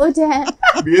all did.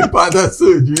 Being part of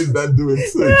surgeries than doing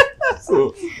surgery.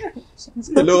 So,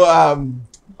 you know,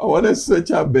 I want to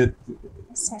switch a bit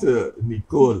to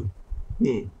Nicole.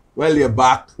 Well, you're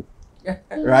back,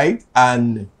 right?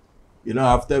 And you know,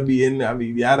 after being, I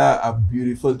mean, we had a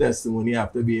beautiful testimony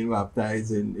after being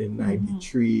baptized in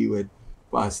 93 with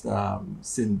Pastor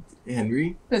St.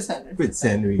 Henry.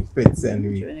 Fitzhenry.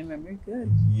 You remember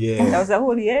good. Yeah. That was a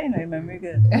whole year, and I remember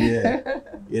good. Yeah.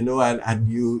 You know, and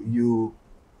you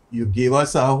gave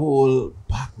us a whole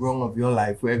background of your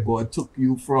life, where God took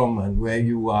you from and where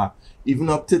you are, even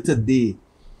up to today.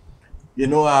 You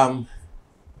know,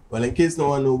 well, in case no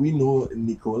one knows, we know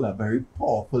Nicole, a very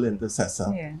powerful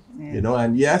intercessor. Yeah. You know,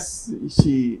 and yes,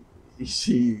 she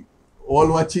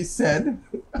all what she said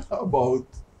about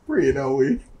praying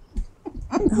away.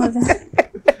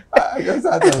 I just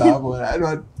had to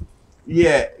laugh.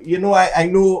 Yeah, you know, I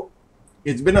know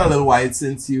it's been a little while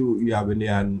since you have been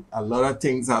there, and a lot of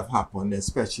things have happened,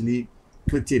 especially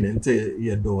pertaining to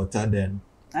your daughter then.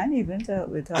 And even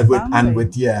with her And family.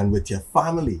 with your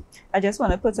family. I just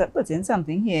want to put in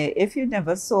something here. If you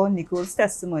never saw Nicole's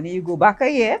testimony, you go back a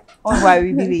year on Why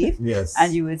We Believe, Yes.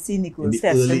 and you will see Nicole's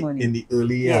testimony. In the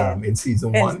early in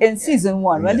season one. In season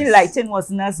one, when the Yes. lighting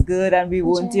wasn't as good and we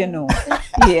weren't, you know.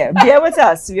 Yeah, bear with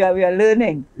us. We are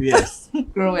learning Yes.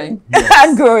 Growing. Yes.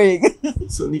 and growing.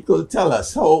 So Nicole, tell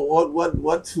us what were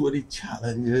the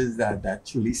challenges that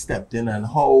truly stepped in, and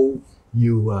how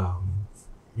you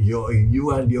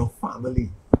and your family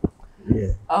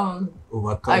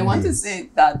overcome I want to this. say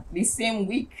that the same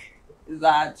week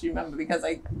that, remember, because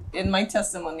in my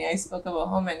testimony I spoke about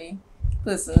how many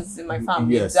persons in my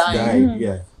family died.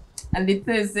 Yeah. And the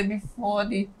Thursday before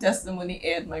the testimony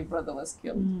aired, my brother was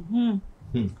killed.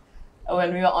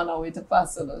 When we were on our way to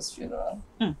Pastor Lowe's funeral.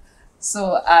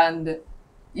 So, and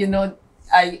you know,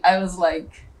 I was like,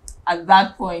 at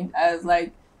that point I was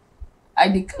like, I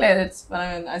declared it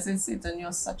when I said, Satan,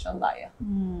 you're such a liar.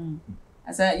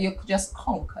 I said, you just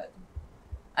conquered.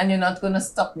 And you're not going to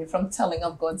stop me from telling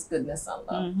of God's goodness and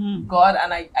love. God,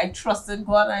 and I trusted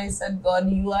God, and I said, God,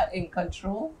 you are in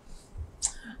control.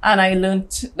 And I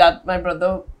learned that my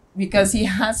brother, because he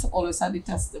has always had the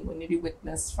testimony, the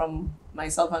witness from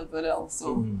myself and Fidel.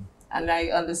 So, and I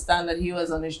understand that he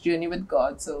was on his journey with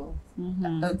God. So,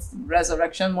 that's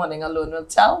resurrection morning alone will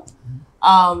tell.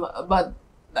 But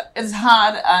it's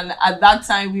hard, and at that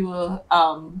time we were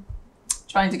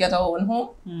trying to get our own home.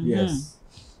 Yes.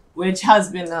 Which has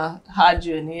been a hard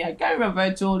journey. I can't remember,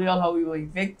 I told you all how we were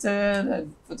evicted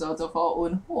and put out of our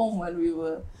own home when we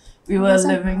were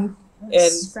living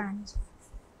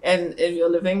and we were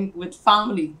living with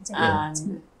family.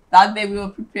 And that day we were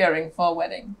preparing for a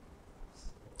wedding.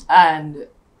 And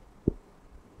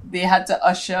they had to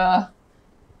usher.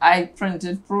 I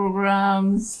printed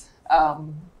programs.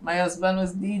 My husband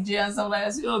was DJ and stuff like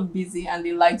that. So we were busy, and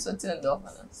the lights were turned off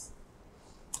on us.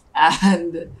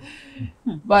 And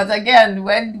but again,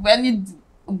 when you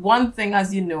one thing,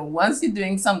 as you know, once you're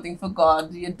doing something for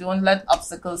God, you don't let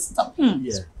obstacles stop you.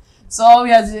 Yeah. So all we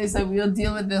had to do is say, we'll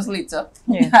deal with this later.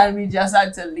 And we just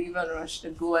had to leave and rush to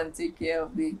go and take care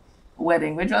of the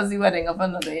wedding, which was the wedding of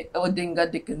another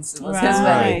Odinga Dickinson. Was his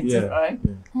wedding, right?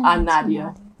 And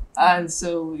Nadia. And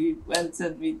so we went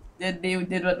and they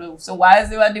did what. So while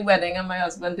they were at the wedding and my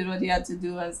husband did what he had to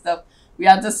do and stuff, we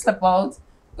had to slip out,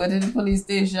 go to the police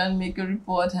station, make a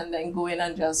report, and then go in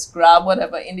and just grab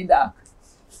whatever in the dark.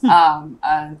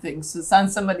 And things. So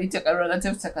a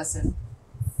relative took us in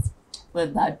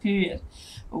with that period.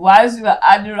 But whilst we were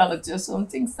at the relatives home,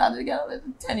 things started to get a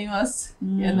little tenuous,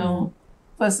 you know,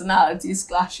 personalities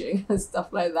clashing and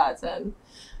stuff like that.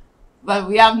 But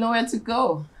we have nowhere to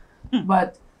go.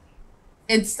 But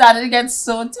it started to get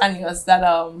so tenuous that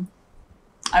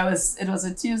it was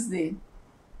a Tuesday.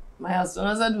 My husband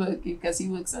was at work because he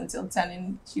works until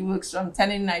 10 she works from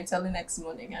 10 in the night till the next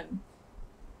morning, and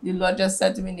the Lord just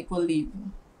said to me, Nicole, leave.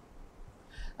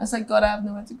 I was like, God, I have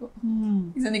nowhere to go.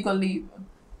 He said, Nicole, leave.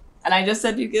 And I just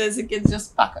said, you kids,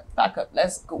 just pack up,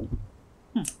 let's go.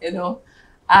 You know?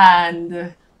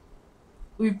 And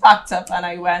we packed up and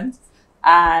I went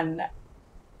and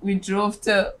we drove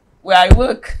to where I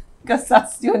work, because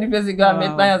that's the only place I go and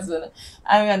meet my husband.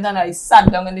 And we went and I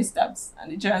sat down on the steps,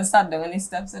 and the children sat down on the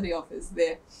steps of the office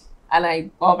there. And I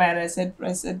bowed my head and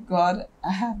I said, God,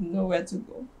 I have nowhere to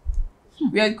go.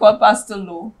 We had called Pastor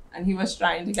Lowe, and he was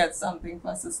trying to get something for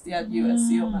us to stay at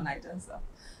USC overnight and stuff.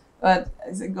 But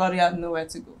I said, God, you have nowhere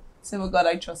to go. I said, well, God,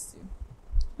 I trust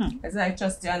you. I said, I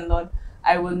trust you, and Lord,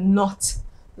 I will not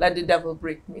let the devil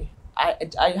break me.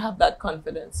 I have that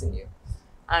confidence in you.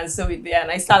 And so we did,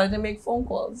 and I started to make phone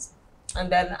calls.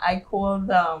 And then I called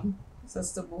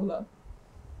Sister Bola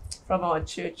from our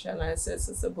church, and I said,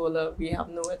 Sister Bola, we have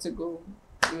nowhere to go.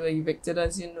 We were evicted,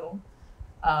 as you know.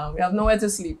 We have nowhere to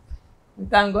sleep.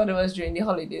 Thank God it was during the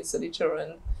holidays, so the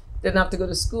children didn't have to go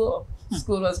to school.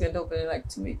 School was going to open in like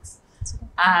 2 weeks.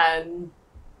 And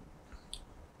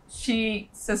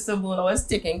Sister Bola was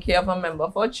taking care of a member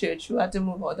of our church who had to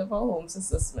move out of her home,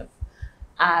 Sister Smith.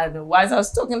 And whilst I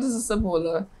was talking to Sister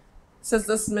Bola,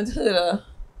 Sister Smith heard her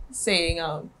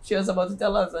saying she was about to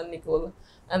tell us and Nicole,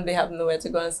 and they have nowhere to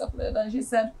go and stuff like that. And she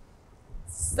said,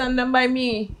 stand them by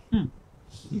me.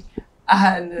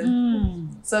 And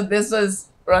so this was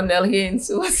Rondell Haynes,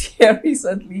 who was here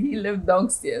recently. He lived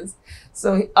downstairs,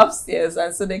 so upstairs,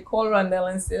 and so they called Rondell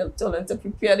and told him to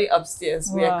prepare the upstairs.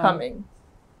 We are coming,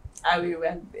 and we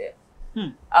went there.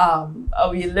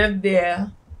 We lived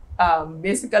there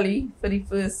basically for the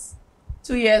first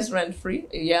 2 years rent-free,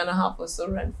 a year and a half or so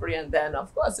rent-free. And then,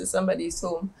 of course, if somebody's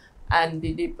home and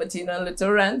they put in a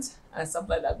little rent and stuff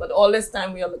like that. But all this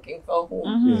time, we are looking for a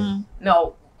home.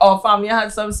 Now, our family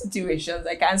had some situations.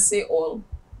 I can't say all,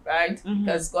 right?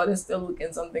 Because God is still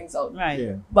working some things out. Right.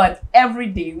 Yeah. But every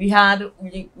day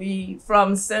we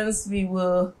from since we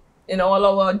were in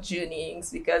all our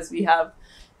journeyings, because we have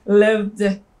lived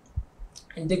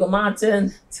in Diego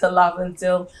Martin to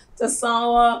Laventille to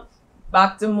Sawa,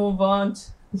 back to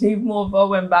Mouvant, leave Mova,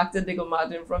 went back to Diego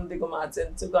Martin, from Diego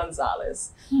Martin to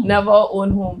Gonzales. Never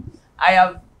own home. I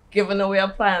have given away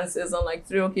appliances on like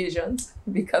 3 occasions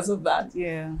because of that.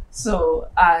 Yeah. So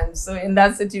in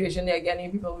that situation,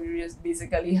 again, people we just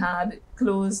basically had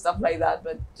clothes, stuff like that,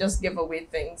 but just give away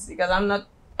things, because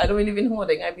I don't believe in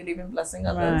hoarding. I believe in blessing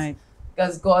others. Right.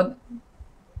 Because God,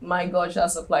 my God, shall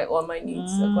supply all my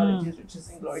needs according to his riches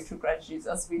in glory through Christ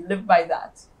Jesus. We live by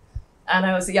that. And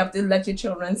I would say you have to let your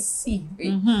children see.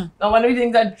 Now, one of the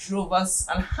things that drove us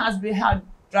and has been hard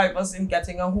drive us in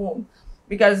getting a home,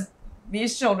 because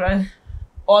these children,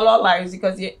 all our lives,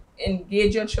 because you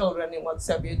engage your children in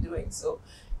whatever you're doing. So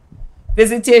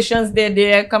visitations, they're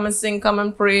there, come and sing, come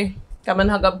and pray, come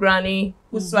and hug up granny,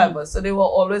 whosoever. So they were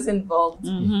always involved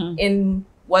in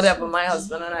whatever my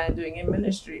husband and I are doing in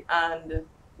ministry. And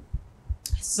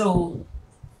so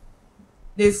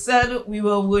they said we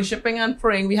were worshiping and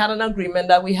praying. We had an agreement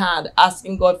that we had,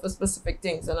 asking God for specific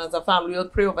things. And as a family, we'll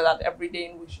pray over that every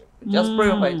day in worship. We just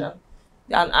pray over it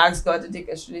and ask God to take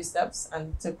us through these steps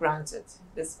and to grant it,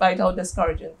 despite how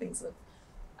discouraging things are.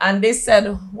 And they said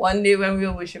one day when we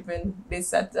were worshiping, they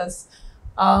said to us,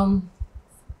 Mom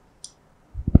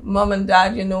and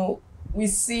Dad, you know, we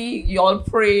see y'all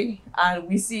pray and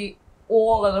we see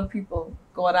all other people,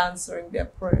 God answering their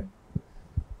prayer.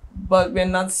 But we're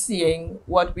not seeing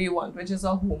what we want, which is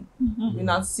a home. We're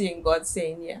not seeing God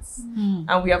saying yes.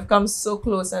 And we have come so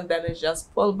close, and then it's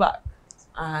just pulled back.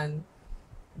 And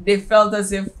they felt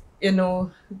as if, you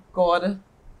know, God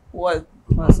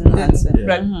wasn't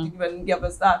answering. Didn't give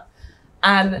us that.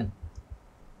 And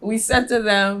we said to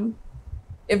them,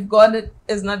 if God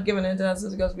is not giving it to us,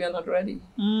 it's because we are not ready.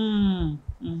 We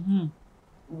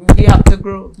have to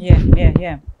grow.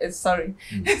 Yeah. It's not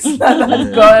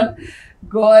that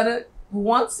God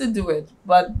wants to do it,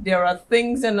 but there are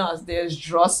things in us. There's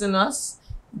dross in us.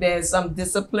 There's some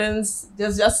disciplines.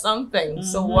 There's just something.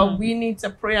 So what we need to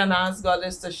pray and ask God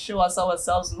is to show us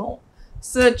ourselves more.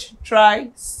 Search,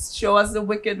 try, show us the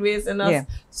wicked ways in us,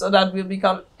 so that we'll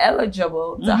become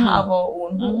eligible to have our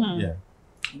own home. Yeah.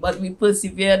 But we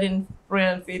persevered in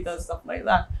prayer and faith and stuff like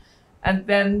that. And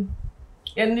then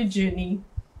in the journey,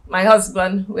 my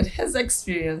husband, with his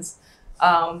experience,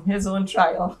 his own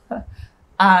trial,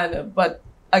 but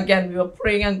again, we were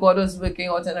praying and God was working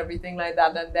out and everything like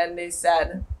that. And then they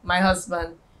said, my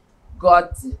husband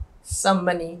got some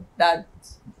money, that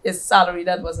his salary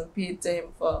that wasn't paid to him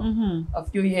for a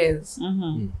few years.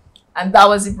 And that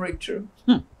was the breakthrough.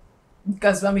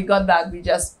 Because when we got that, we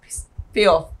just pay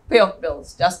off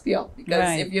bills, just pay off.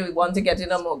 Because if you want to get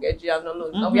in a mortgage, you have no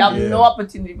loan. Now, we have no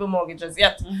opportunity for mortgages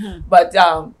yet. But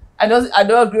I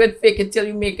don't agree with fake it till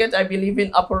you make it. I believe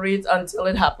in operate until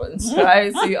it happens,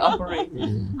 right? So you operate.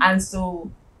 And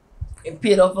so we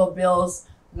paid off our bills.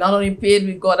 Not only paid,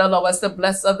 we God allow us to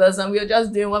bless others, and we are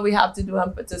just doing what we have to do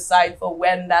and put aside for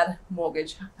when that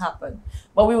mortgage happened.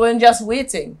 But we weren't just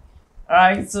waiting, all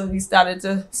right? So we started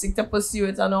to seek to pursue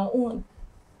it on our own.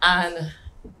 And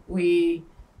we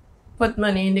put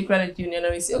money in the credit union,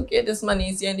 and we say, okay, this money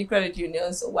is here in the credit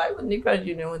union, so why wouldn't the credit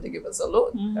union want to give us a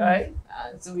loan, right?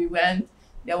 And so we went,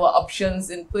 there were options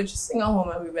in purchasing a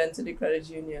home, and we went to the credit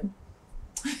union.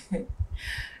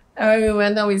 And when we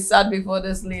went and we sat before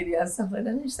this lady and stuff like that,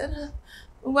 and she said,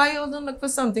 why y'all don't look for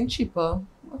something cheaper?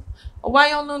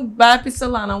 Why y'all don't buy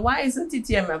Pisolana? Why isn't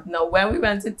TTMF? Now, when we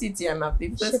went to TTMF, the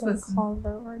first person... call the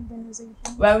organization.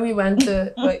 When we went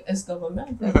to... it's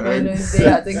government. They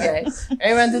had to get. When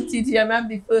we went to TTMF,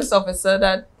 the first officer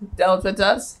that dealt with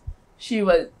us, we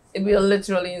were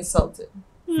literally insulted.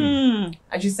 And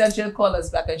she said she'll call us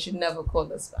back, and she never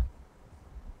called us back.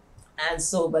 And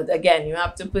so, but again, you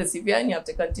have to persevere and you have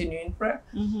to continue in prayer.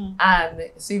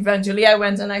 And so eventually I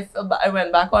went and I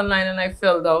went back online and I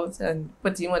filled out and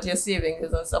put in what your savings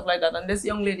is and stuff like that. And this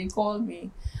young lady called me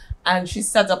and she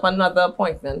set up another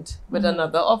appointment with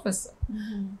another officer.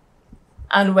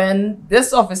 And when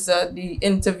this officer, the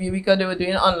interview, because they were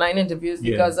doing online interviews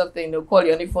because of they'll call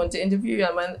you on the phone to interview you.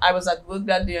 And when I was at work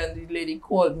that day and the lady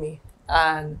called me,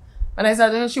 and when I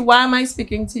said, why am I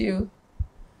speaking to you?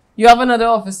 You have another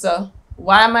officer.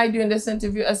 Why am I doing this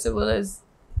interview? I said, well,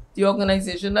 the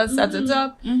organization that set it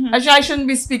up. And I shouldn't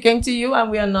be speaking to you,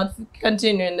 and we are not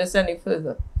continuing this any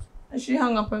further. And she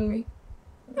hung up on me.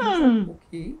 I said,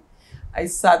 okay. I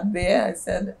sat there. I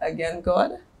said, again,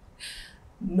 God,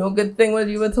 no good thing what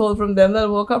you were told from them that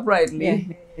woke up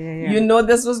rightly. You know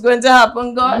this was going to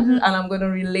happen, God, and I'm going to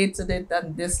relate to it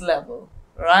at this level.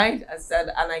 Right? I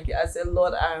said, and I said,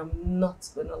 Lord, I am not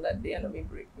going to let the enemy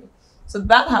break me. So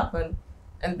that happened.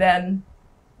 And then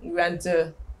we went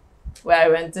to where I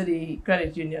went to the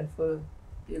credit union for,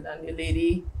 and the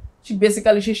lady, she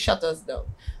shut us down.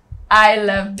 I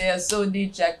left there so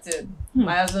dejected.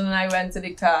 My husband and I went to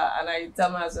the car, and I tell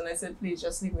my husband, I said, please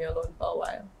just leave me alone for a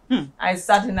while. I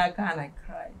sat in that car and I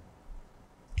cried.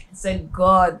 I said,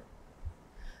 God,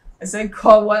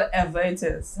 whatever it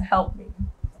is, help me.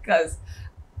 Because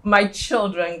my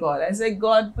children, God. I said,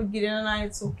 God, for Gideon and I,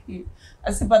 it's okay.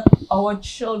 I said, but our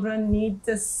children need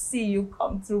to see you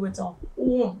come through with a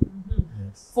home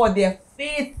for their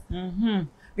faith.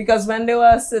 Because when they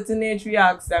were a certain age, we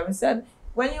asked them, we said,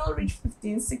 when you all reach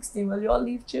 15, 16, will you all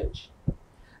leave church?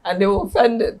 And they were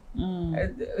offended.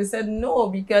 We said, no,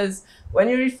 because when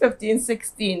you reach 15,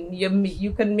 16,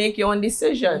 you can make your own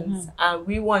decisions. And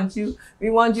we want you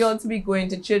all to be going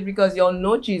to church because you all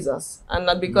know Jesus and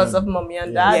not because of mommy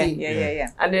and daddy.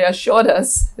 And they assured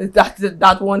us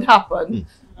that won't happen.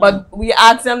 But we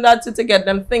asked them that to get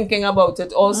them thinking about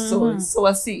it also. Sow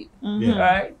a seed.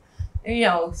 Right?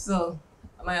 So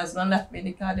my husband left me in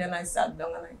the car and I sat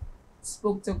down and I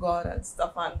spoke to God and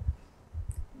stuff, and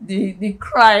the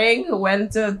crying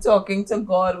went to talking to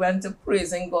God, went to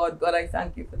praising God. God, I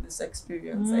thank you for this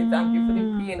experience. I thank you for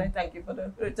the pain. I thank you for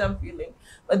the hurt I'm feeling.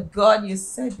 But God, you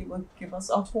said you would give us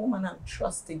a home, and I'm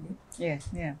trusting you.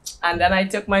 And then I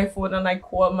took my phone and I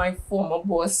called my former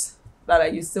boss that I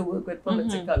used to work with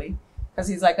politically, because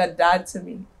he's like a dad to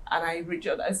me. And I reached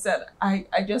out. I said, I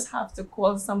just have to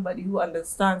call somebody who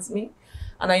understands me.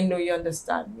 And I know you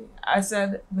understand me. I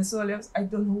said, Miss Williams, I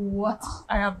don't know what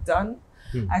I have done.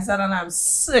 I said, and I'm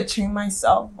searching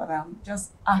myself, but I'm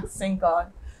just asking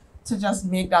God to just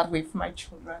make that way for my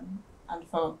children. And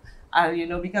for,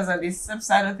 because on the flip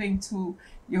side of thing too,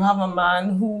 you have a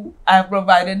man who I have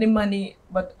provided the money,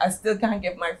 but I still can't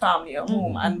give my family a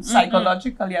home. And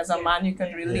psychologically, as a man, you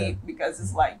can relate because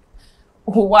it's like,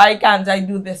 why can't I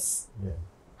do this?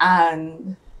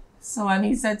 And so when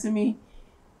he said to me,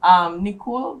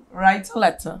 Nicole, write a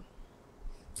letter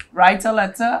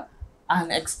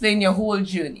and explain your whole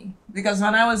journey. Because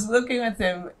when I was working with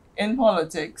him in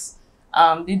politics,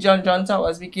 the John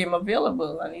Towers became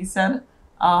available, and he said,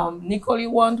 Nicole, you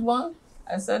want one?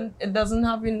 I said, it doesn't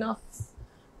have enough.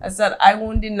 I said, I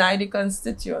won't deny the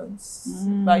constituents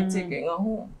by taking a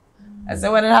home. I said,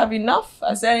 when it have enough,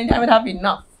 I said, anytime it have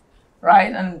enough,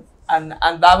 right? And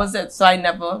that was it. So I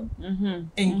never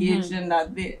engaged in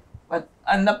that bit. But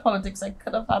under politics, I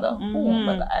could have had a home,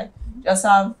 but I just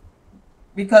have,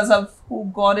 because of who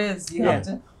God is, you have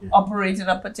to operate in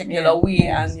a particular way,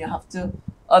 and you have to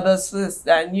others first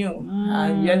than you.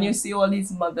 And when you see all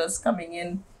these mothers coming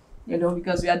in,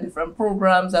 because we had different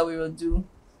programs that we will do,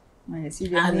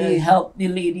 and we help the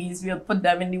ladies, we'll put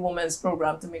them in the women's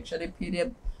program to make sure they pay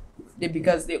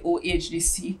because they owe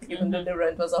HDC, even though the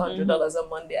rent was $100 a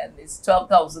month, and it's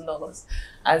 $12,000.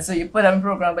 And so you put them in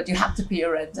program, but you have to pay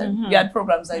your rent. And we had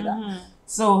programs like that.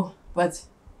 So,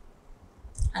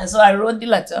 and so I wrote the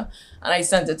letter and I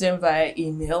sent it to him via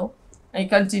email, and he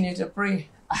continued to pray.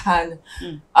 And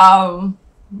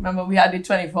remember, we had the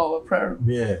 24-hour prayer.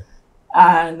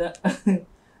 And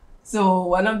so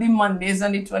one of the Mondays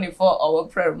on the 24-hour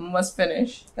prayer room was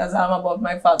finished, because I'm about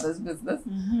my father's business.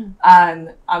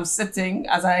 And I'm sitting,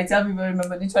 as I tell people,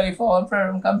 remember the 24-hour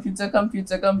prayer room, computer,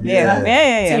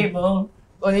 table.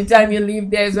 Only time you leave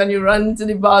there is when you run to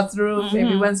the bathroom,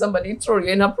 maybe when somebody throw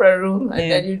you in a prayer room, and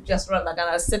then you just run back, and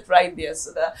I sit right there.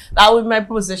 So that would be my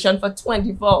position for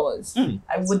 24 hours.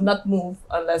 I would not move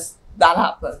unless that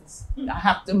happens. I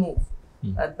have to move.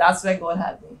 That's where God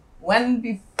had me. When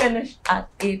we finished at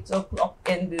 8 o'clock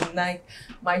in the night,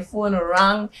 my phone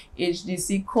rang.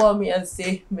 HDC called me and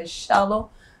say, Miss Shallow,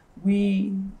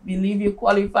 we believe you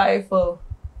qualify for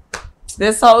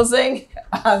this housing,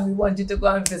 and we want you to go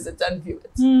and visit and view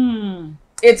it.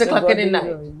 8 o'clock in the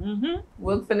night.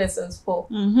 Work finished since 4.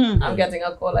 I'm getting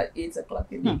a call at 8 o'clock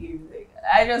in the evening.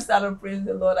 I just started praising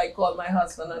the Lord. I called my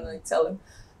husband and I tell him,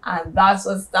 and that's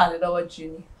what started our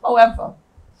journey. However,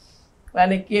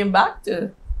 when it came back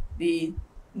to the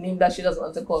name that she doesn't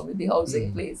want to call me, the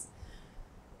housing place,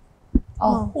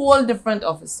 a whole different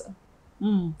officer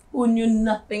who knew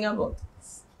nothing about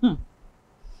us.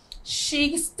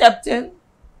 She stepped in,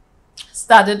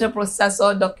 started to process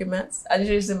our documents. And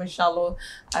she said, Michelle,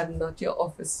 I'm not your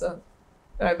officer.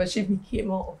 Right? But she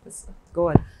became our officer. Go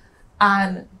on.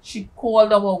 And she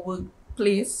called our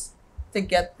workplace to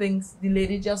get things. The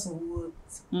lady just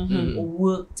worked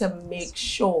to make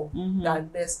sure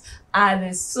that this, and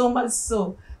it's so much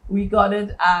so, we got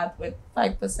it at with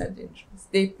 5%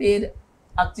 interest. They paid,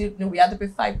 actually, no, we had to pay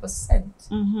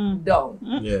 5% down.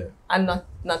 Yeah. And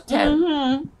not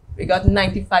 10. We got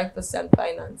 95%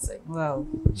 financing. Wow.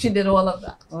 She did all of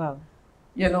that. Wow.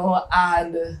 You know,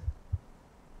 and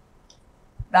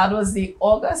that was the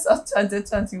August of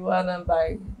 2021, and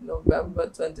by November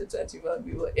 2021,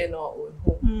 we were in our own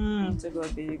home. To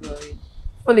God be the glory.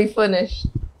 Fully furnished.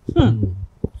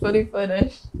 Fully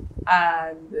furnished.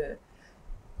 And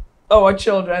our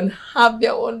children have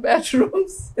their own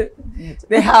bedrooms.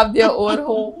 They have their own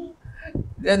home.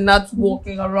 They're not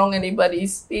walking around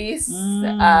anybody's space.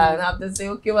 And have to say,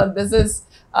 okay, well, this is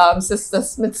Sister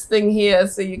Smith's thing here,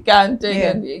 so you can't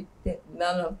take it.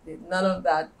 None of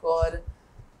that. God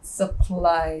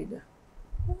supplied.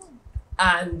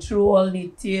 And through all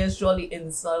the tears, through all the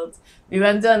insults, we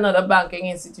went to another banking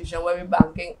institution where we're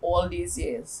banking all these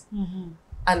years.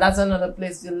 And that's another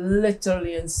place we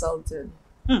literally insulted.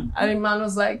 And the man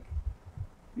was like,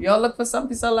 y'all look for some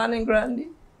piece of land in Grandy?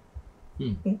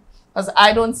 Because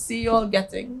I don't see y'all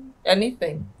getting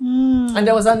anything. And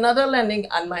there was another lending,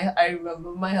 and I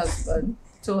remember my husband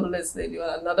told this lady,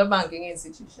 well, another banking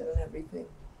institution and everything.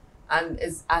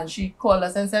 And she called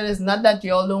us and said, it's not that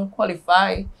y'all don't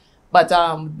qualify, but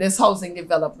this housing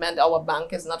development, our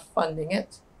bank is not funding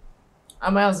it.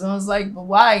 And my husband was like, but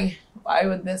why? Why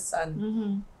would this?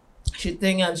 And she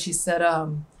said,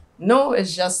 no,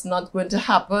 it's just not going to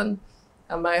happen.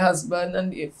 And my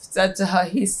husband said to her,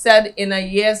 he said, in a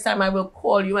year's time, I will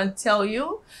call you and tell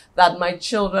you that my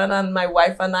children and my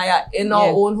wife and I are in our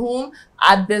own home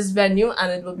at this venue,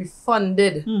 and it will be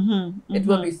funded. It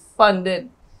will be funded.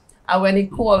 And when he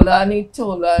called her and he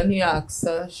told her and he asked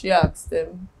her, she asked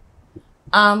him,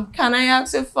 can I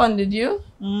ask who funded you?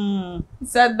 He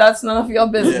said, that's none of your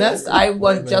business. I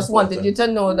just wanted you to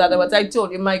know that what I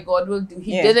told you, my God will do.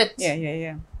 He did it.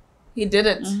 He did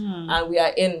it. And we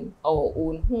are in our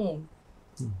own home.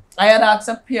 I had asked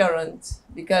a parent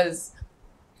because,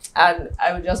 and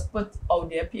I would just put out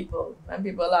there people, when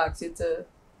people ask you to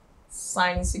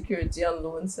sign security and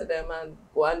loans to them and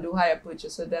go and do hire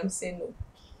purchase with them, say no.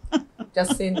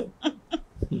 Just say no.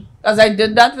 Because I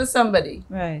did that for somebody.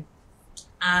 Right.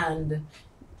 And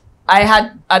I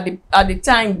had, at the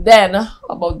time then,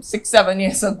 about 6-7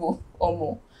 years ago or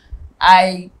more,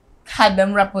 I had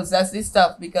them repossess this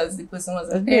stuff because the person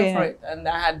wasn't paying for it. And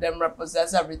I had them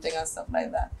repossess everything and stuff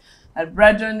like that. And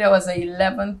brethren, there was a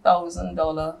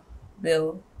 $11,000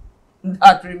 bill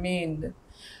that remained,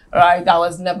 right, that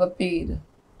was never paid.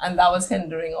 And that was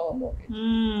hindering our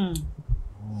mortgage.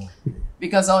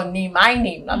 Because my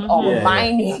name, not my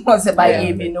name was by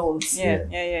A.B. Knowles.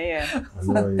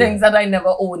 For things that I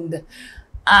never owned.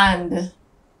 And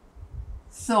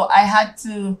so I had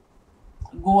to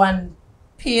go and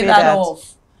pay that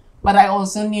off. But I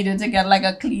also needed to get like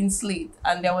a clean slate.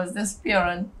 And there was this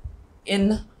parent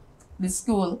in the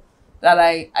school that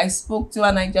I spoke to,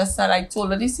 and I just said, I told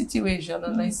her the situation,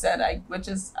 and I said, I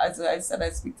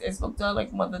spoke to her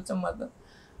like mother to mother.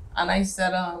 And I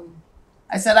said,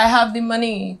 I have the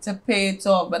money to pay it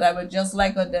off, but I would just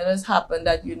like what that has happened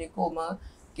that Unicoma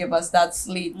give us that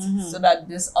slate so that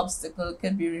this obstacle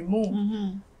can be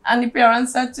removed. And the parent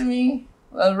said to me,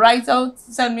 well, write out,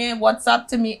 send me a WhatsApp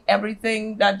to me,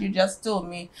 everything that you just told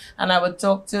me, and I would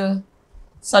talk to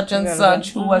such and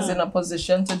such who was in a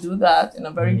position to do that, in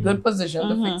a very good position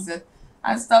to fix it.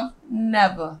 And stuff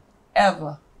never,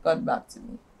 ever got back to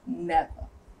me. Never.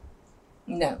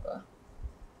 Never.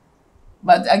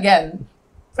 But again,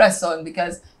 press on,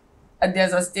 because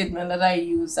there's a statement that I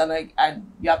use,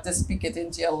 and you have to speak it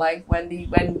into your life. When we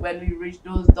reach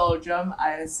those doldrums,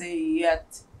 I say,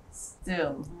 yet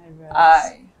still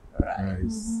I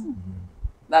rise.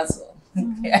 That's all.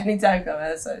 Anytime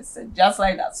comes, so it's just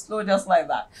like that, slow, just like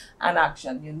that, and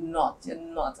action. You're not.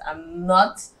 I'm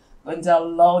not going to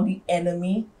allow the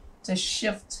enemy to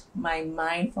shift my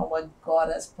mind from what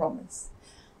God has promised.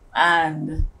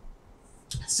 And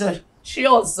so she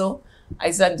also,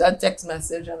 I sent her a text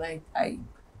message, and I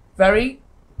very,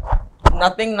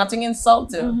 nothing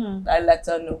insulting. I let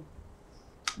her know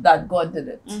that God did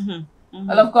it.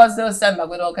 Well, of course, they will send back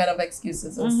with all kind of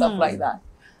excuses and stuff like that.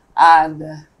 And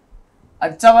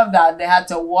on top of that, they had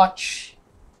to watch,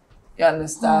 you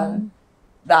understand,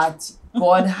 that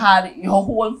God had your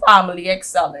whole family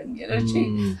excelling. You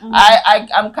know,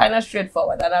 I'm kind of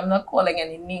straightforward, and I'm not calling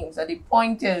any names. And the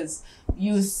point is,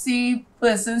 you see,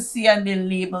 persons see and they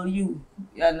label you.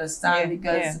 You understand?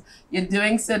 Because you're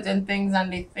doing certain things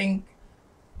and they think,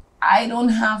 I don't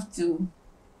have to.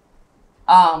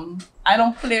 I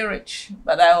don't play rich,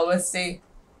 but I always say,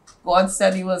 God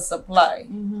said he will supply.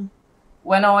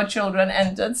 When our children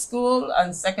entered school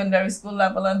and secondary school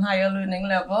level and higher learning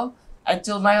level, I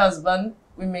told my husband,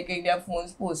 we're making their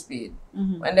phones postpaid.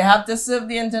 When they have to surf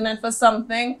the internet for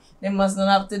something, they must not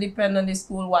have to depend on the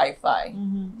school Wi-Fi.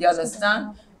 You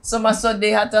understand? So much so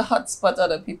they had to hotspot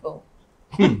other people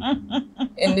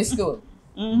in the school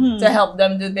to help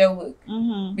them do their work.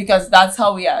 Because that's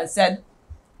how we are. I said,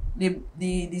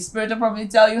 the spirit will probably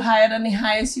tell you higher than the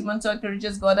highest human thought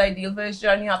courageous God ideal for his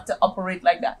journey. You have to operate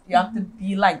like that. You have to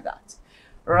be like that.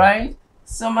 Right?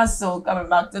 So much so, coming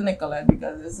back to Nicolette,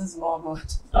 because this is more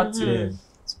about her.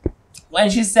 When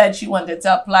she said she wanted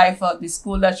to apply for the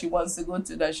school that she wants to go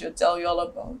to, that she'll tell you all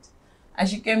about. And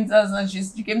she came to us and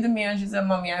she came to me and she said,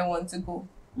 Mommy, I want to go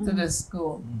to this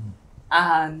school.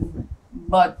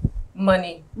 But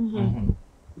money.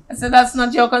 I said, that's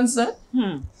not your concern.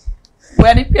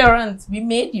 We're the parents. We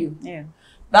made you.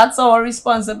 That's our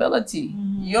responsibility.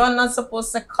 You're not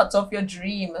supposed to cut off your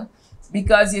dream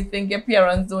because you think your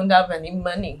parents don't have any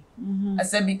money. I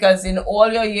said, because in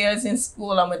all your years in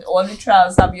school and with all the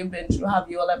trials have you been through, have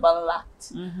you all ever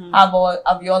lacked?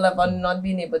 Have you all ever not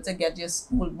been able to get your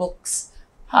school books?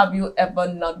 Have you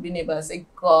ever not been able to say,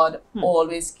 God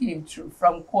always came through?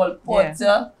 From Cole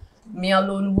Porter, me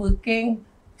alone working,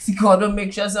 God will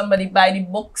make sure somebody buy the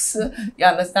books. You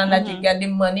understand that you get the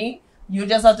money. You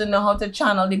just have to know how to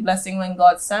channel the blessing when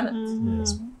God sent it.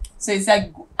 So he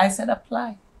said, I said,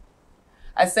 apply.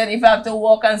 I said, if I have to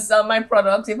walk and sell my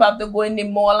products, if I have to go in the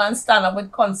mall and stand up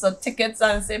with concert tickets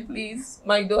and say, please,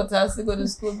 my daughter has to go to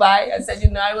school, bye. I said,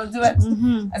 you know, I will do it.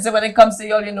 I said, when it comes to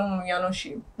y'all, you know, Mommy, I have no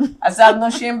shame. I said, I have no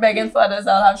shame begging for others.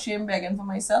 I'll have shame begging for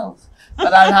myself.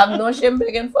 But I'll have no shame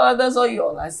begging for others or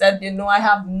y'all. I said, you know, I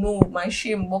have my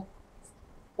shame book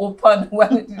open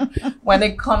when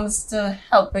it comes to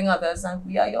helping others, and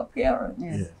we are your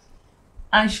parents.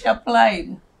 And she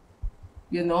applied,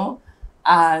 you know,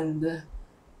 and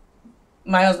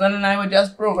my husband and I were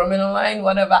just programming online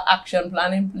whatever action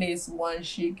plan in place once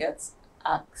she gets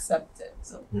accepted.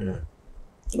 So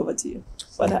over to you.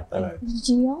 What happened?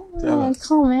 Do you want to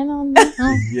comment on that?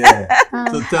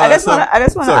 So I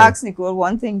just want to ask Nicole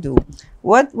one thing though.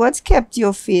 What's kept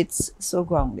your faith so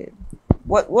grounded?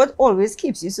 What always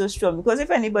keeps you so strong? Because if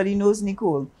anybody knows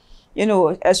Nicole, you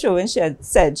know, as Sherwin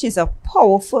said, she's a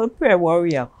powerful prayer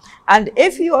warrior. And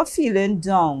if you are feeling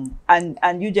down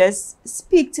and you just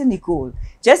speak to Nicole,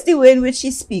 just the way in which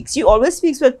she speaks, she always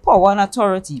speaks with power and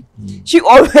authority. She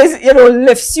always, you know,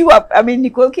 lifts you up. I mean,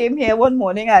 Nicole came here one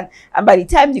morning and by the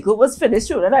time Nicole was finished,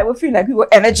 and I would feel like we were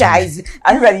energized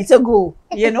and ready to go,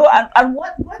 you know. And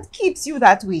what keeps you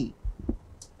that way?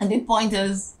 And the point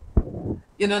is,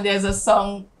 you know, there's a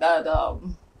song that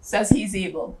says he's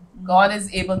able. God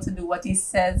is able to do what he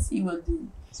says he will do.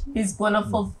 He's going to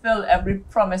fulfill every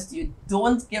promise to you.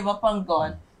 Don't give up on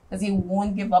God, because he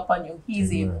won't give up on you.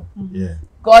 He's able.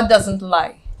 God doesn't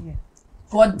lie.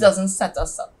 God doesn't set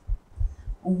us up.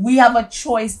 We have a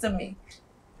choice to make.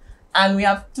 And we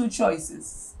have two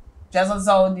choices. Just as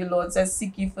how the Lord says,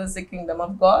 seek ye first the kingdom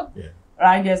of God.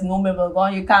 Right? There's no middle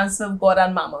ground. You can't serve God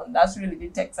and mammon. That's really the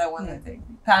text I want to take.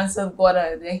 You can't serve God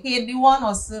and they hate the one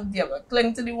or serve the other.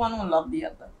 Cling to the one or love the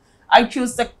other. I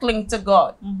choose to cling to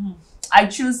God. I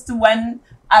choose to, when,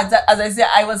 as I say,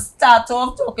 I will start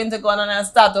off talking to God and I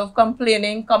start off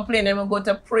complaining will go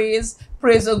to praise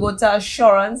will go to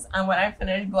assurance, and when I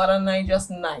finish, God and I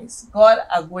just nice. God,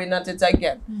 I'm going at it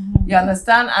again. You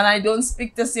understand? And I don't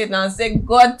speak to Satan and say,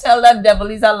 God, tell that devil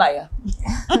he's a liar.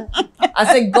 I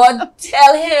say, God,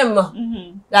 tell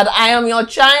him that I am your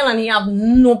child and he have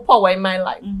no power in my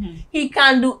life. He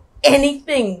can't do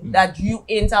anything that you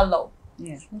ain't allowed.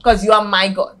 Because you are my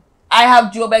God. I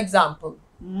have Job example.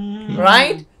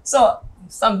 Right? So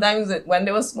sometimes when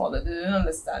they were smaller, they didn't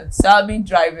understand. So I'll be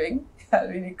driving, I'll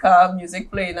be in the car, music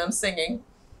playing, I'm singing.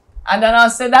 And then I'll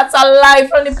say, that's a lie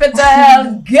from the pit of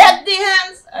hell. Get the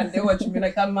hands. And they watch me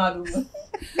like a mad woman.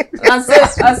 And I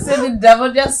said, the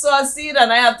devil just saw a seed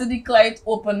and I have to declare it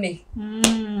openly.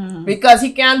 Because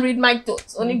he can't read my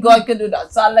thoughts. Only God can do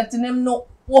that. So I'm letting him know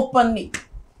openly.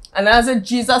 And I said,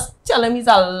 Jesus, tell him he's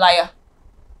a liar.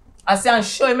 I say, and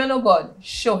show him, you know, God.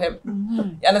 Show him.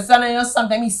 You understand? And you know,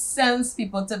 sometimes he sends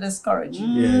people to discourage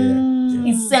you.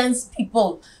 He sends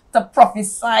people to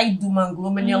prophesy doom and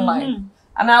gloom in your life.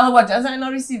 And I'll watch. I say, I'm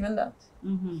not receiving that.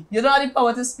 You don't have the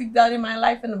power to speak that in my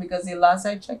life, you know, because the last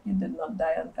I checked, you did not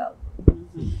die on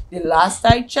Calvary. The last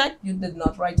I checked, you did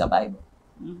not write a Bible.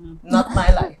 Not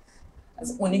my life.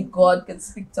 As only God can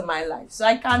speak to my life. So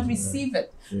I can't receive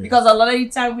it. Because a lot of the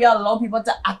time we allow people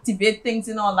to activate things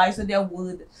in our lives with their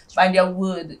word, by their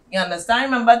word. You understand? I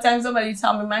remember a time somebody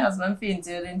told me my husband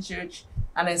fainted in church.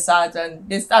 And I sat and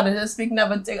they started to speak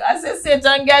never take. I said,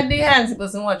 Satan, get the hands. He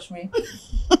doesn't watch me.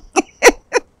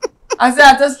 I said, I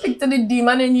have to speak to the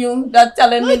demon in you that's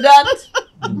telling me that.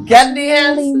 Get the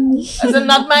hands. I said,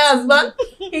 not my husband.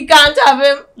 He can't have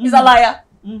him. He's a liar.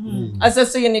 I said,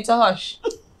 so you need to hush.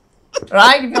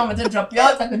 Right? If you want me to drop you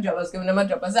out, I can drop us, give them a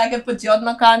drop. I said, I can put you out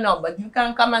my car now, but you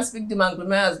can't come and speak to man with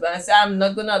my husband. I said, I'm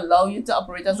not going to allow you to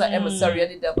operate as an emissary of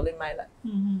the devil in my life.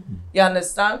 You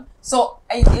understand? So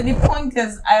the point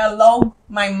is, I allow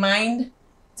my mind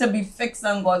to be fixed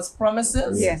on God's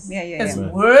promises, His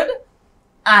word,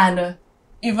 and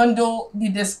even though the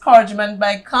discouragement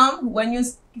might come, when you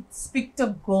speak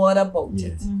to God about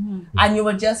it, and you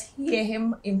will just hear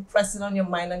Him impress it on your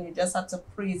mind, and you just have to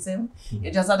praise Him.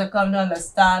 You just have to come to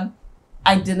understand,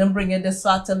 I didn't bring you this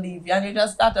far to leave you, and you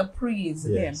just start to praise.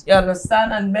 You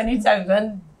understand? And many times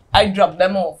when I drop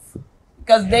them off,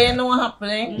 because they know what's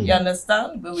happening, you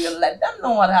understand? But we'll let them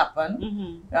know what happened.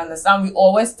 You understand? We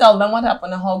always tell them what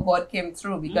happened and how God came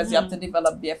through, because you have to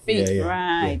develop their faith.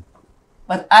 Right.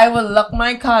 But I will lock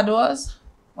my car doors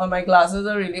when my glasses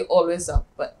are really always up.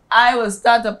 But I will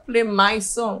start to play my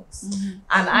songs.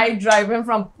 And I driving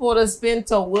from Port of Spain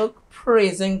to work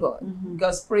praising God.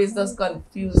 Because praise does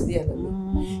confuse the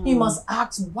enemy. He must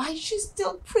ask, why she's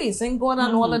still praising God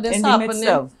and all of this in happening? The midst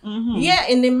of. Yeah,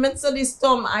 in the midst of the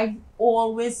storm, I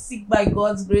always seek by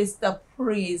God's grace to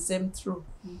praise Him through.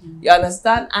 You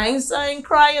understand? I ain't saying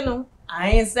cry, you know. I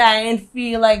ain't saying I ain't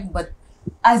feel like, but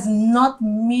it's not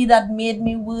me that made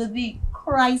me worthy.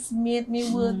 Christ made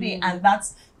me worthy. And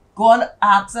that's, God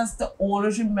asks us to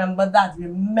always remember that.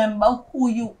 Remember who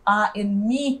you are in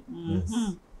me.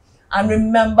 And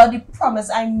remember the promise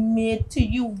I made to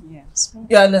you.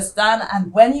 You understand?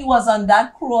 And when He was on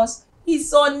that cross, He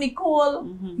saw Nicole,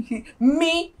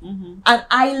 me, and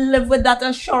I live with that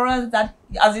assurance that,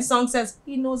 as the song says,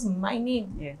 He knows my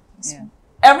name.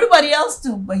 Everybody else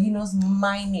too, but He knows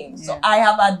my name. So I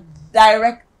have a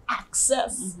direct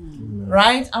access,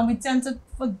 right? And we tend to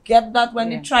forget that when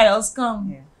the trials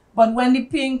come. But when the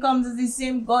pain comes, it's the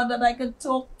same God that I could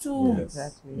talk to.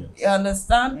 Exactly. You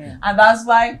understand? And that's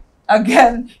why,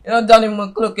 again, you know, Donnie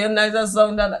McClucken, there's a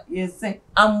song that you say,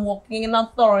 I'm walking in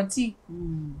authority.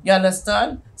 You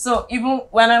understand? So even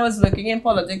when I was working in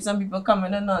politics and people come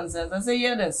in and nonsense, I say,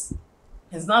 hear this.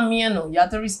 It's not me, you know. You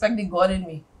have to respect the God in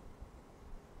me.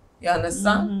 You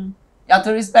understand? You have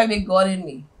to respect the God in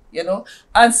me. You know,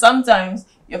 and sometimes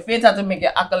your faith had to make you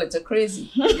act a little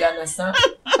crazy. You understand?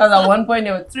 Because at one point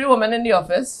there were 3 women in the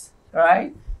office,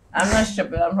 right? I'm not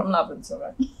stupid, I'm from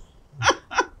Labrador,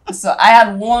 right? So I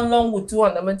had one long wutu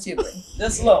under my table,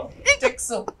 this long, thick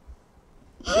so.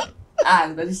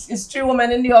 And it's 3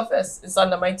 women in the office, it's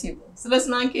under my table. So this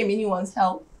man came in, he wants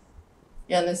help.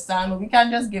 You understand? But we can't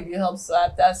just give you help, so I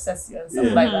have to assess you and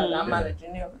stuff like that. I'm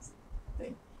managing the office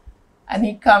thing. And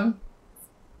he come.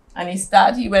 And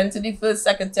he went to the first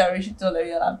secretary, she told her,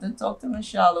 you'll have to talk to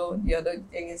Michelle, the other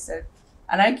thing he said.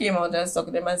 And I came out and I was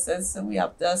talking to him and said, so we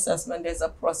have the assessment, there's a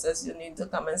process, you need to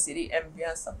come and see the MP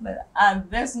and stuff like that.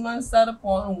 And this man started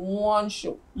upon one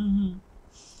show. And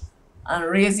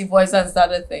raised his voice and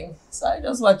started thing. So I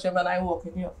just watch him and I walk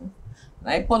in the office. And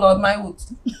I pull out my wood.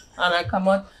 And I come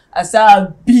out, I said,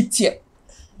 I'll beat you.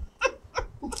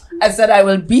 I said, I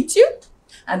will beat you.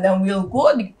 And then we'll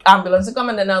go, the ambulance will come,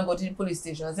 and then I'll go to the police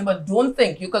station. I say, but don't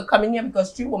think you could come in here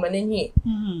because 3 women in here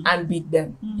and beat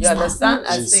them. You understand?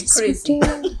 I say crazy.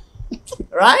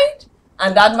 Right?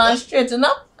 And that man straightened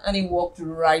up and he walked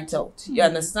right out. You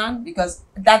understand? Because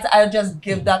that I just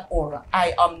give that aura.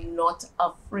 I am not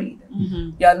afraid.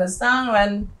 You understand?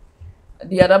 When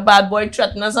the other bad boy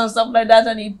threaten us and stuff like that,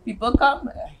 and the people come,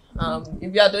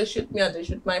 if you have to shoot me, I have to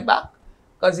shoot my back.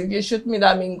 Because if you shoot me,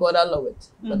 that means God allow it.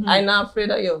 But I'm not afraid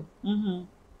of you.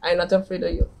 I'm not afraid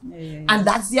of you. And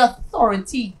that's the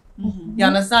authority. You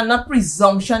understand? Not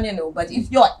presumption, you know. But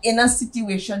if you're in a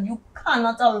situation, you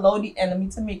cannot allow the enemy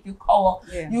to make you cower.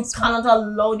 You cannot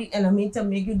allow the enemy to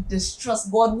make you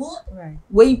distrust God's word.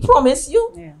 Where He promised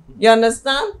you. You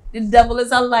understand? The devil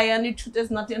is a liar and the truth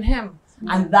is not in him.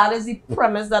 And that is the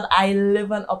premise that I live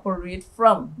and operate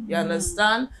from. You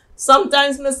understand?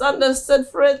 Sometimes misunderstood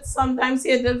for it, sometimes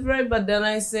hated for it, but then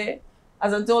I say,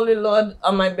 as I told the Lord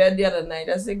on my bed the other night,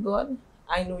 I say, God,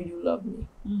 I know you love me.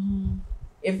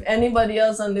 If anybody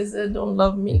else on this earth don't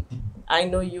love me, I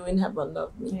know you in heaven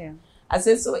love me. I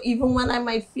said, so even when I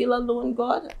might feel alone,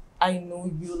 God, I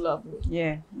know you love me.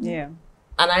 Yeah, yeah.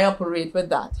 And I operate with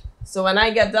that. So when I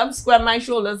get up, square my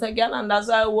shoulders again, and that's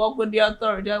how I walk with the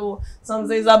authority. Some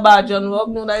say it's a badge and walk,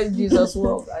 no, that is Jesus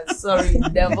walk. I'm sorry,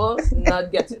 devil,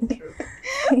 not getting through.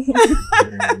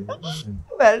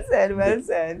 Well said, well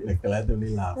said. Nicolette only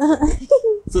laugh.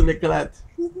 So Nicolette,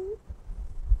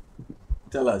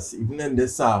 tell us, even in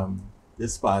this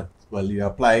part, well, you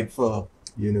applied for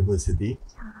university.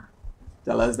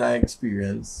 Tell us that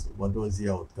experience. What was the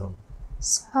outcome?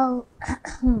 So,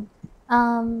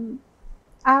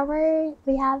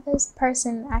 we have this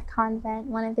person at convent.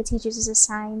 One of the teachers is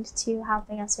assigned to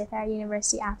helping us with our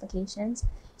university applications.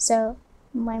 So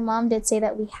my mom did say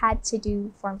that we had to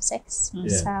do Form 6. Yeah.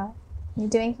 So I'm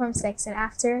doing Form 6, and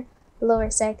after lower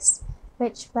 6,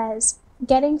 which was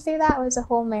getting through, that was a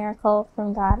whole miracle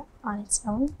from God on its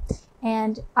own.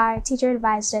 And our teacher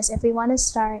advised us, if we want to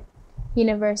start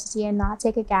university and not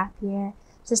take a gap year,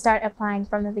 to start applying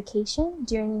from the vacation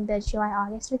during the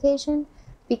July-August vacation,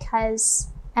 because,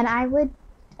 and I would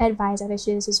advise other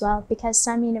students as well, because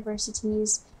some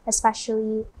universities,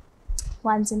 especially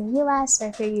ones in the US, or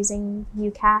if you're using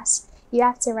UCAS, you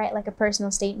have to write like a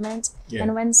personal statement. Yeah.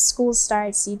 And when school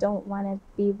starts, you don't want to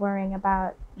be worrying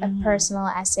about a personal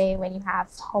essay when you have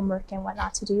homework and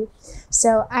whatnot to do.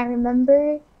 So I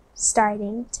remember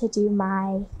starting to do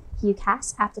my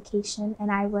UCAS application,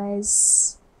 and it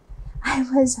was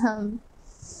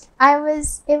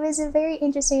a very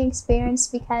interesting experience,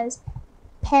 because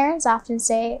parents often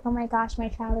say, oh my gosh, my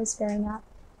child is filling up.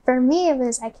 For me, it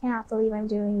was, I cannot believe I'm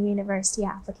doing a university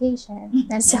application.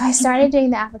 And so I started doing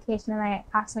the application, and I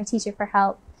asked my teacher for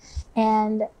help.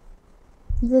 And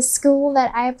the school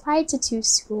that I applied to 2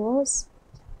 schools,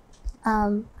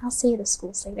 I'll say the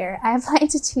schools later. I applied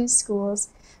to 2 schools,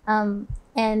 and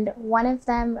one of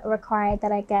them required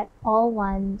that I get all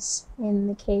 1s in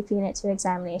the CAPE Unit 2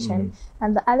 examination.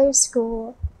 And the other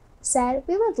school said,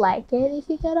 we would like it if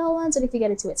you get all 1s, and if you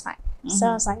get a 2, it's fine. So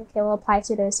I was like, okay, we'll apply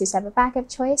to those 2. So I have a backup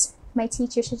choice. My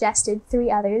teacher suggested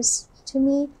 3 others to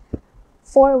me,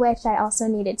 for which I also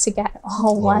needed to get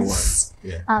all 1s.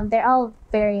 Yeah. They're all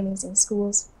very amazing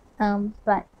schools,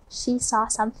 but she saw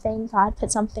something, God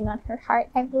put something on her heart,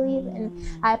 I believe, and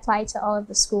I applied to all of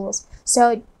the schools.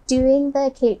 So doing the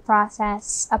CAPE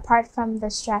process, apart from the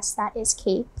stress that is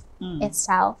CAPE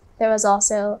itself, there was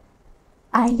also,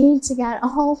 I need to get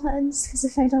all 1s, because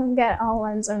if I don't get all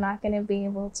 1s, I'm not going to be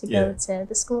able to go to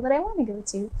the school that I want to go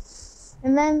to.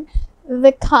 And then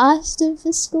the cost of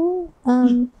the school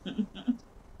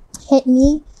hit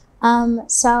me.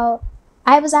 So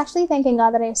I was actually thanking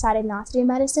God that I decided not to do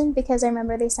medicine, because I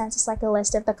remember they sent us like a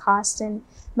list of the cost, and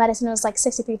medicine was like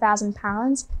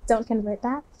 £63,000. Don't convert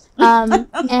that.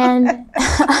 And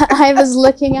I was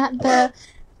looking at the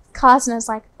cost, and I was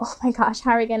like, oh my gosh,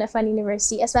 how are we going to fund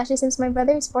university? Especially since my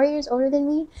brother is 4 years older than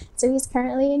me. So he's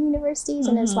currently in university. He's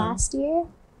in his last year.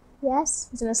 Yes,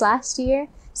 he's in his last year.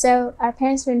 So our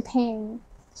parents have been paying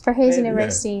for his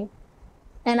university.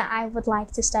 And I would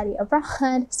like to study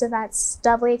abroad, so that's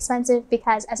doubly expensive,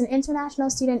 because as an international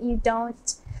student,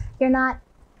 you're not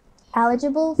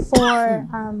eligible for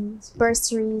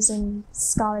bursaries and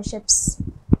scholarships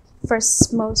for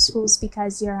most schools,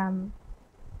 because you're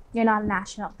not a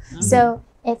national. So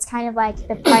it's kind of like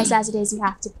the price as it is, you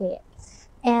have to pay it.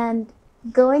 And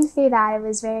going through that, it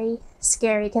was very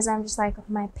scary, because I'm just like,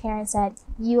 my parents said,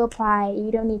 you apply,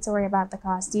 you don't need to worry about the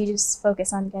cost, you just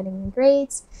focus on getting the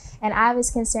grades. And I was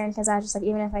concerned, because I was just like,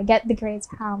 even if I get the grades,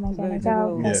 how am I going to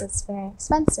go? Because it's very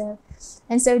expensive.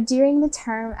 And so during the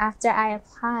term after I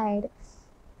applied,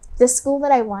 the school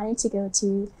that I wanted to go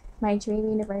to, my dream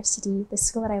university, the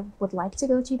school that I would like to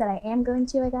go to, that I am going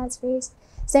to by God's grace,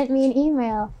 sent me an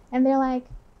email, and they're like,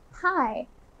 hi,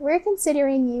 we're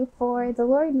considering you for the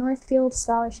Lord Northfield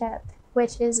Scholarship,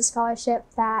 which is a scholarship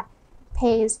that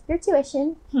pays your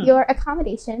tuition, your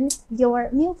accommodation,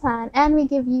 your meal plan, and we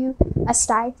give you a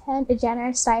stipend, a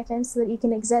generous stipend, so that you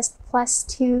can exist, plus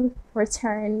 2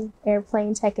 return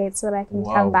airplane tickets so that I can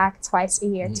come back twice a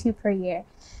year, 2 per year.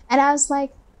 And I was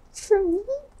like, for me?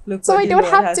 So I don't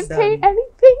have to pay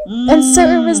anything? And so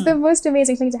it was the most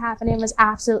amazing thing to happen. It was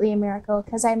absolutely a miracle,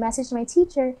 because I messaged my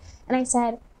teacher and I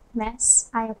said, Miss,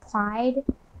 I applied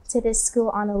to this school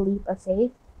on a leap of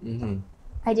faith.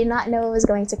 I did not know what was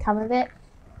going to come of it.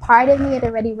 Part of me had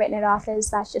already written it off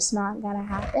as, that's just not going to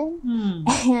happen.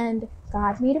 And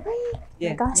God made a way.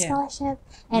 I got a scholarship,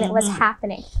 and it was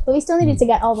happening. But we still needed to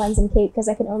get all 1s in CAPE, because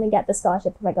I could only get the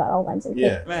scholarship if I got all 1s in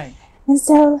CAPE. Right. And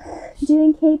so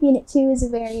doing CAPE Unit 2 is a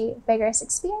very vigorous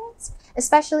experience,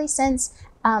 especially since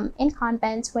in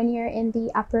convents, when you're in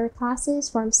the upper classes,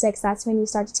 Form 6, that's when you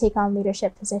start to take on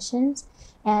leadership positions.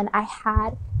 And I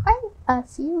had quite a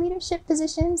few leadership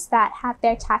positions that have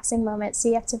their taxing moments. So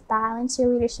you have to balance your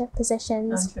leadership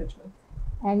positions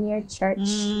and your church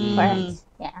work,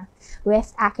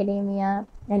 with academia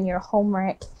and your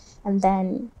homework. And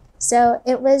then, so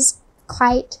it was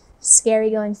quite scary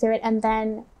going through it. And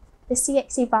then the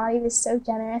CXC body was so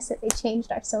generous that they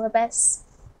changed our syllabus.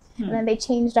 And then they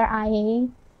changed our IA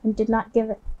and did not give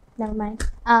it, never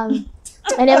mind.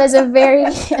 And it was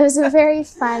a very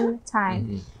fun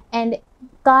time. And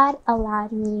God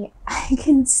allowed me, I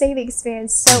can say the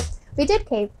experience. So we did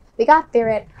CAPE, we got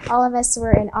through it. All of us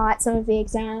were in awe at some of the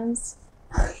exams.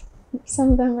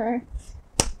 Some of them were,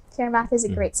 pure math is a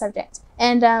great subject.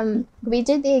 And we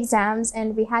did the exams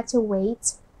and we had to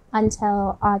wait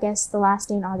until August, the last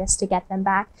day in August, to get them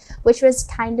back, which was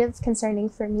kind of concerning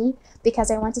for me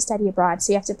because I want to study abroad.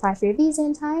 So you have to apply for your visa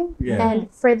in time. And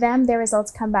for them, their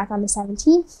results come back on the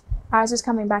 17th. Ours was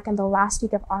coming back in the last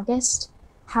week of August.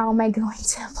 How am I going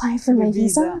to apply for my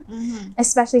visa?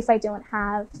 Especially if I don't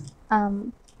have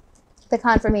the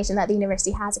confirmation that the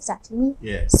university has accepted me.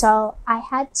 So I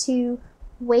had to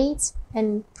wait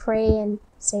and pray and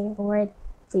say, Lord,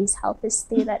 please help us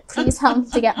through that. Please help me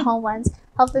to get home once.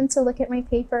 Help them to look at my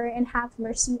paper and have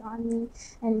mercy on me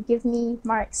and give me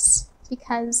marks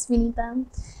because we need them.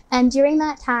 And during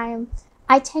that time,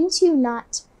 I tend to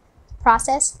not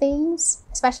process things,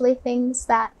 especially things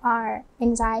that are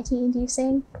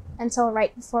anxiety-inducing, until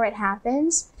right before it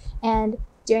happens. And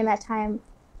during that time,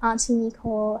 Auntie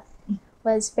Nicole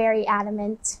was very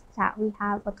adamant that we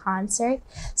have a concert.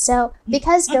 So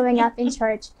because growing up in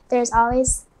church, there's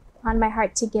always on my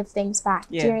heart to give things back.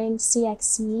 During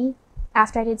CXC,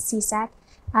 after I did CSEC,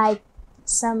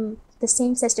 the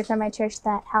same sister from my church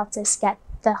that helped us get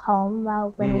the home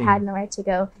when we had nowhere to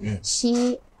go,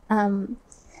 she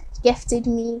gifted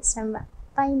me some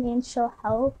financial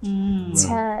help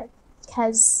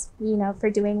because, for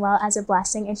doing well as a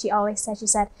blessing. And she always said, she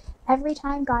said, every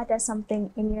time God does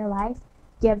something in your life,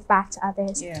 give back to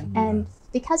others. And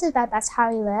because of that, that's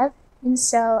how we live. And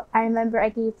so I remember I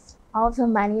gave all of the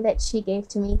money that she gave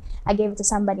to me, I gave it to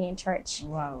somebody in church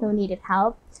who needed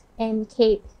help. In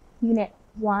CAPE Unit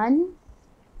 1,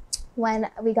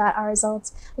 when we got our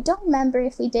results, I don't remember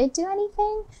if we did do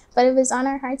anything, but it was on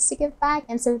our hearts to give back.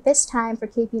 And so this time for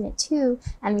CAPE Unit 2,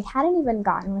 and we hadn't even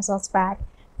gotten results back,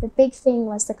 the big thing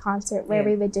was the concert where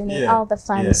we would donate all the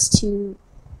funds to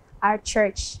our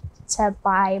church to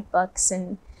buy books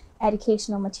and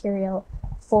educational material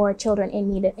for children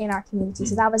in need in our community.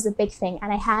 So that was the big thing.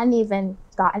 And I hadn't even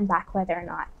gotten back whether or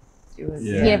not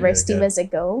university was a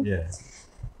go.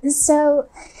 And so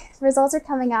results are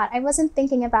coming out. I wasn't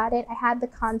thinking about it. I had the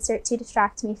concert to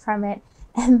distract me from it.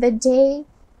 And the day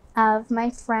of my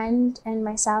friend and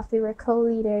myself, we were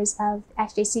co-leaders of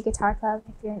SJC Guitar Club.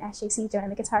 If you're in SJC, join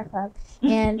the guitar club.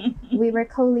 And we were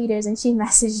co-leaders, and she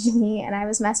messaged me and I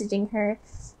was messaging her.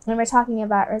 And we're talking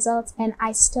about results, and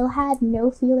I still had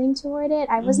no feeling toward it.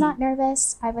 I was not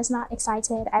nervous. I was not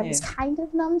excited. I was kind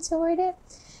of numb toward it.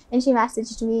 And she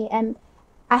messaged me, and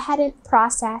I hadn't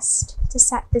processed to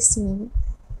set the scene.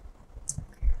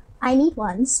 I need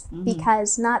ones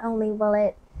because not only will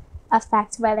it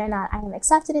affect whether or not I am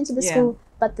accepted into the school,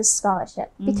 but the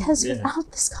scholarship. Because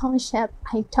without the scholarship,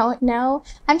 I don't know.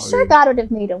 I'm sure God would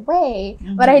have made a way,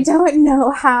 but I don't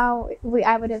know how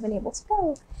I would have been able to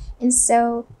go. And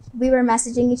so we were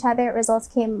messaging each other. Results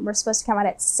were supposed to come out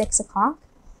at 6 o'clock.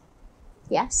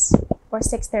 Yes, or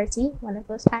 6:30, one of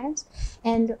those times.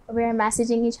 And we were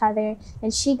messaging each other,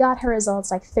 and she got her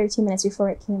results like 13 minutes before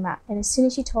it came out. And as soon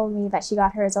as she told me that she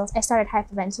got her results, I started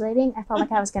hyperventilating. I felt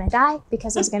like I was going to die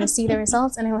because I was going to see the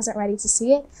results, and I wasn't ready to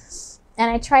see it. And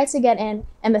I tried to get in,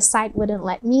 and the site wouldn't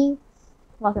let me.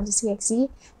 Welcome to CXC.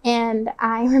 And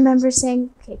I remember saying,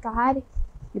 okay, God,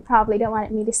 you probably don't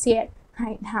want me to see it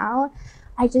right now.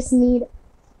 I just need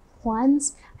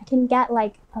ones. I can get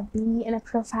like a B in a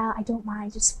profile. I don't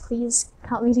mind. Just please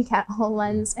help me to get whole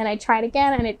ones. And I tried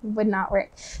again and it would not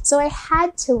work. So I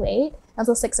had to wait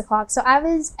until 6 o'clock. So I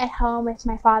was at home with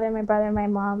my father, my brother, my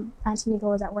mom. Auntie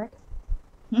Nicole was at work.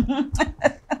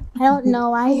 I don't know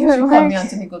why you were at work. She called me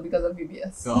Auntie Nicole because of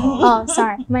UBS. Oh,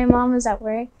 sorry. My mom was at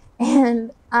work.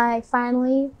 And I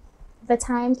finally, the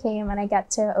time came and I got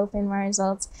to open my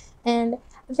results. And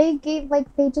they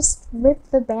just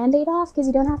ripped the Band-Aid off because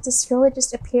you don't have to scroll. It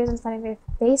just appears in front of your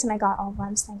face, and I got all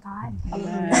ones, thank God.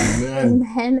 And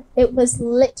then it was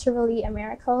literally a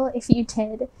miracle if you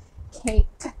did Cape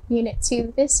Unit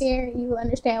 2 this year, you will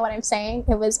understand what I'm saying.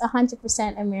 It was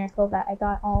 100% a miracle that I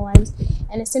got all ones.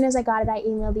 And as soon as I got it, I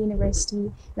emailed the university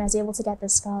and I was able to get the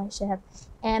scholarship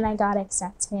and I got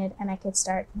accepted and I could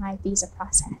start my visa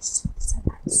process. So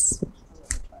that's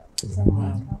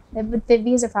the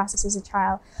visa process is a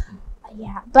trial.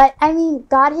 Yeah, but I mean,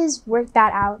 God has worked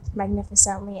that out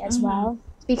magnificently as well.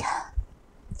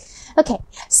 Okay,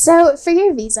 so for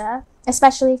your visa,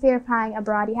 especially if you're applying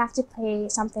abroad, you have to pay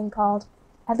something called,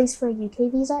 at least for a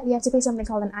UK visa, you have to pay something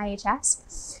called an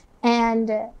IHS.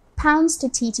 And pounds to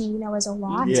TT, you know, is a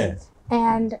lot. Yeah.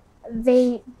 And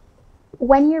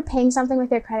when you're paying something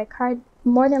with your credit card,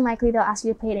 more than likely they'll ask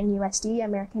you to pay it in USD,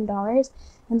 American dollars.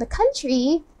 And the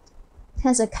country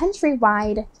has a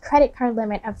countrywide credit card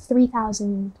limit of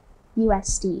 3,000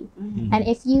 USD. And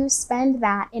if you spend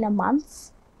that in a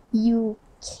month, you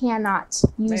cannot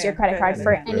use your credit card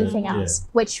for anything else,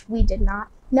 which we did not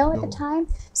know at the time.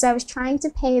 So I was trying to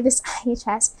pay this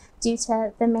IHS due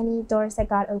to the many doors that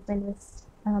God opened with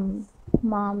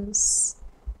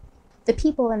the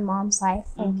people in mom's life,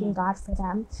 thanking God for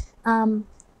them.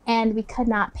 And we could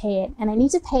not pay it. And I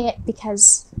need to pay it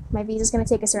because my visa is going to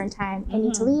take a certain time. I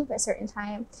need to leave at a certain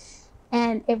time.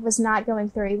 And it was not going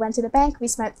through. We went to the bank, we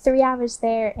spent 3 hours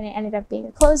there, and it ended up being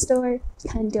a closed door.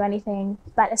 Couldn't do anything.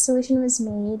 But a solution was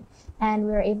made, and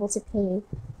we were able to pay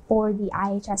for the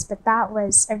IHS. But that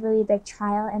was a really big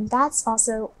trial. And that's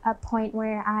also a point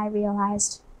where I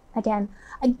realized, again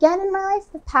in my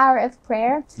life, the power of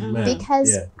prayer.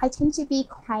 Because I tend to be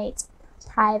quite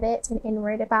private and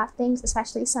inward about things,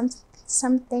 especially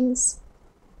some things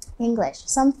English,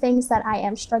 some things that I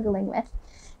am struggling with.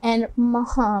 And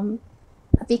Mom,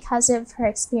 because of her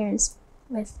experience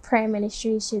with prayer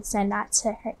ministry, she would send that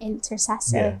to her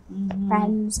intercessor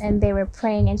friends, and they were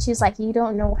praying, and she was like, you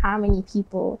don't know how many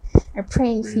people are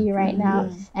praying for you right now.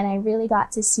 And I really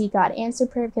got to see God answer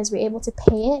prayer because we were able to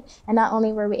pay it, and not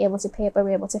only were we able to pay it, but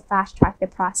we were able to fast track the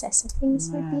process so things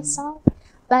would be solved.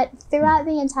 But throughout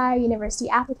the entire university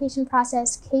application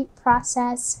process, CAPE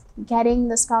process, getting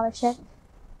the scholarship,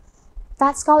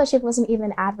 that scholarship wasn't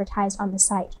even advertised on the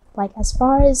site. Like, as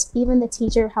far as even the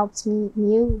teacher helped me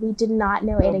knew, we did not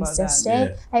know it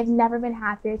existed. I've never been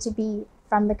happier to be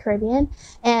from the Caribbean,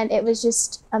 and it was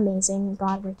just amazing,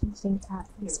 God working things out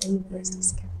in the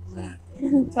universities.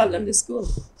 Tell them the school.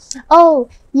 Oh,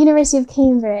 University of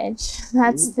Cambridge.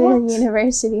 That's the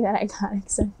university that I got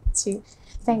accepted to.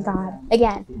 Thank God.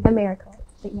 Again, a miracle.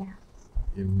 But yeah.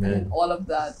 Amen. And all of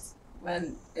that,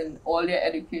 when in all your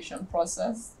education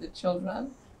process, the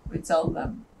children, we tell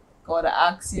them, God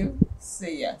asks you,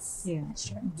 say yes. Yeah. That's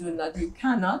true. You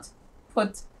cannot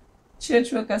put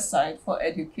church work aside for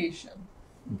education,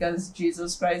 because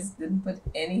Jesus Christ didn't put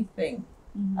anything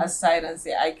aside and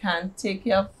say, I can't take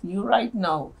care of you right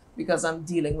now because I'm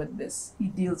dealing with this. He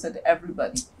deals with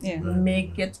everybody.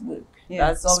 Make it work.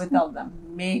 That's all we tell them.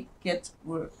 Make it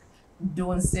work.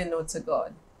 Don't say no to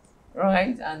God.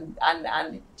 Right? And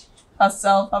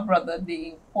herself, her brother,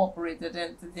 they incorporated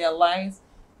into their lives.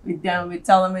 We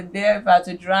tell them it there. If I have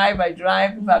to drive, I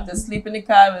drive. If I have to sleep in the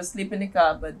car, I sleep in the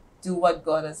car. But do what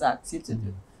God has asked you to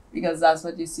do, because that's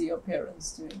what you see your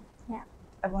parents doing. Yeah.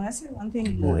 I want to say one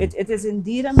thing more. It is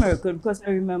indeed a miracle, because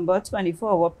I remember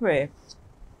 24-hour prayer.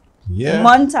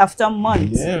 Month after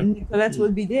month, Nicolette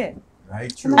will be there.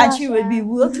 Right, true. And she will be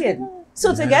working.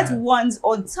 So to get ones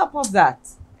on top of that,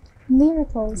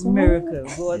 miracles. Miracle.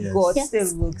 God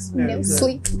still works No miracles.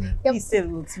 sleep. He still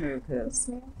works miracles.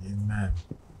 Amen.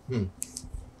 I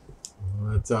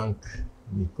want to thank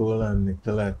Nicole and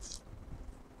Nicolette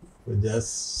for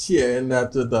just sharing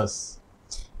that with us.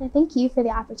 And thank you for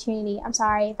the opportunity. I'm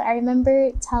sorry, but I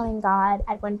remember telling God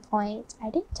at one point,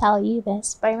 I didn't tell you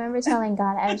this, but I remember telling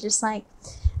God, I was just like,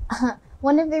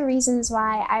 one of the reasons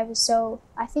why I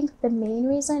think the main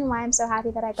reason why I'm so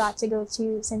happy that I got to go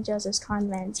to St. Joseph's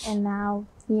Convent and now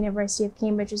the University of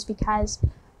Cambridge is because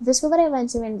the school that I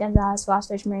went to in Gonzales,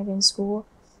 Gloucester Moravian School,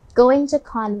 going to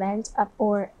convent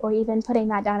or even putting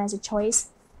that down as a choice,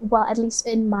 well, at least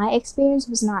in my experience,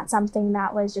 was not something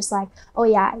that was just like, oh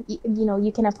yeah,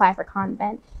 you can apply for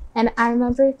convent. And I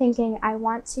remember thinking, I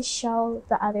want to show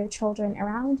the other children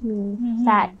around me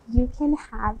that you can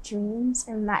have dreams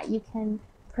and that you can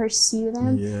pursue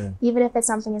them, even if it's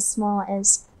something as small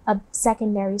as a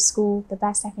secondary school, the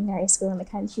best secondary school in the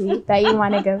country that you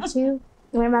want to go to.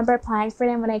 I remember applying for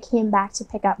them when I came back to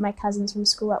pick up my cousins from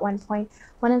school at one point.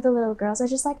 One of the little girls was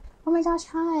just like, oh my gosh,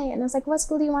 hi. And I was like, what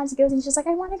school do you want to go to? And she's like,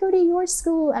 I want to go to your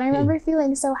school. And I remember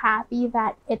feeling so happy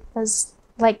that it was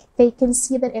like they can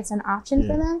see that it's an option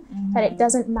for them, that it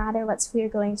doesn't matter what school you're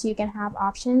going to, you can have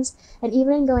options. And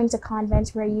even in going to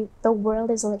convent where the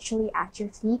world is literally at your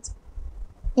feet,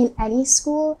 in any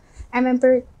school. I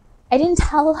remember I didn't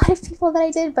tell a lot of people that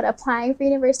I did, but applying for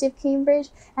University of Cambridge,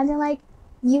 and they're like,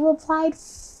 you applied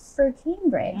for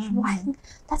Cambridge. What?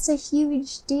 That's a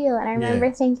huge deal. And I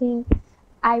remember thinking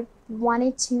I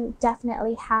wanted to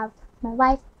definitely have my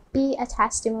life be a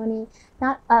testimony,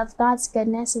 not of God's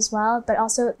goodness as well, but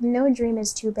also no dream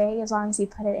is too big as long as you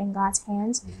put it in God's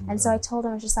hands. And so I told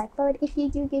him, I was just like, Lord, if you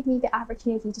do give me the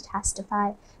opportunity to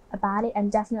testify about it, I'm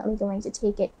definitely going to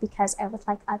take it, because I would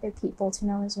like other people to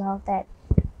know as well that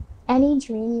any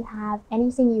dream you have,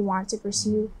 anything you want to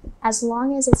pursue, as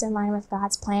long as it's in line with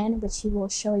God's plan, which he will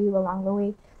show you along the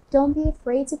way, don't be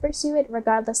afraid to pursue it,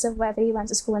 regardless of whether you went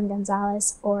to school in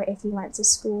Gonzales or if you went to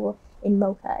school in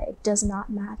Mocha. It does not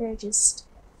matter. Just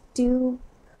do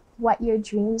what your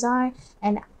dreams are.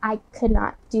 And I could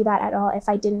not do that at all if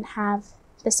I didn't have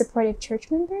the supportive church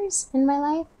members in my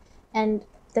life and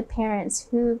the parents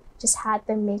who just had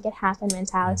the make it happen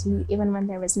mentality, even when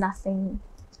there was nothing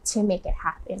to make it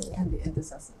happen. And the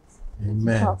intercessors.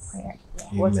 Amen. Oh, prayer.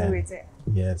 Yeah. What a way to end.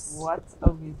 Yes. What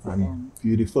a way to end.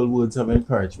 Beautiful words of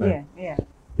encouragement. Yeah.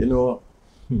 You know,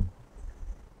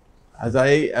 as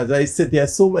I sit there,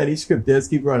 so many scriptures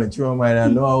keep running through my mind. I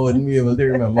know I wouldn't be able to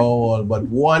remember all, but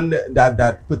one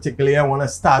that particularly I want to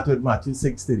start with, Matthew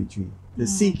 6:33. To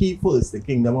seek ye first the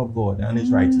kingdom of God and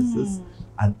his righteousness,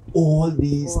 and all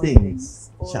these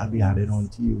things shall be added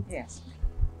unto you. Yes.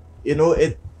 You know,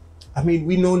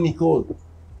 we know Nicole,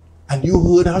 and you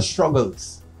heard her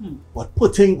struggles. But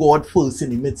putting God first in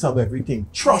the midst of everything,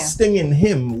 trusting in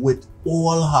him with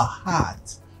all her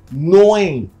heart,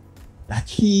 knowing that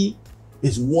he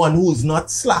is one who is not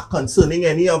slack concerning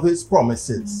any of his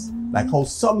promises, like how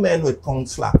some men would count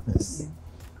slackness.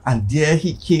 And there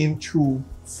he came through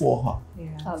for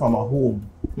her, from her home,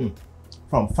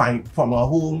 from her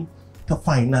home to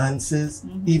finances,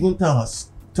 even to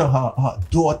her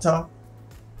daughter,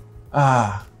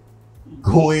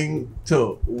 going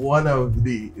to one of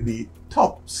the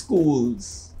top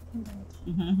schools.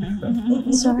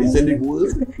 Sorry. Is it the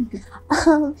world?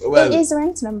 It is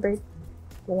ranked number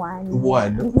 1.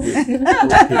 Okay,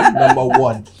 number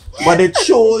 1. But it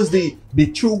shows the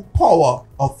true power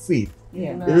of faith.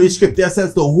 The scripture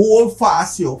says to hold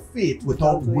fast your faith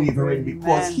without wavering,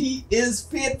 because he is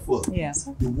faithful.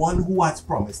 The one who has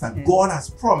promised, and God has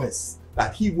promised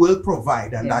that he will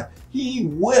provide, and that he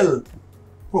will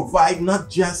provide not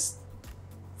just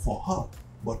for her,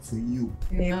 but for you.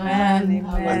 Amen.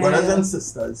 My brothers and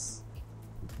sisters,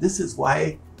 this is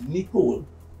why Nicole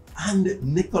and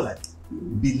Nicolette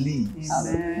believes.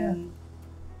 Amen.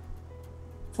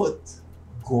 Put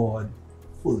God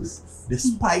first,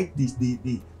 despite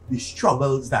the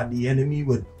struggles that the enemy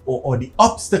would, or the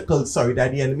obstacles,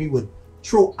 that the enemy would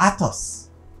throw at us.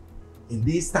 In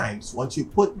these times, once you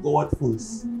put God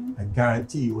first, I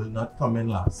guarantee you will not come in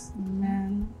last.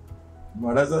 Amen.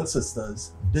 Brothers and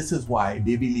sisters, this is why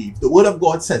they believe. The word of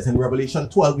God says in Revelation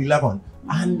 12:11,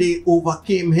 and they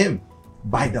overcame him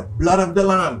by the blood of the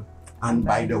Lamb and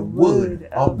by the word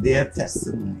of their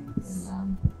testimony.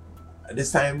 At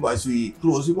this time, as we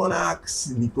close, we want to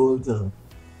ask Nicole to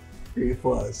pray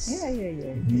for us.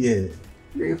 Yeah.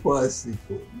 Pray for us,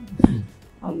 Nicole.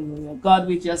 Hallelujah. God,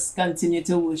 we just continue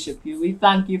to worship you. We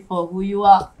thank you for who you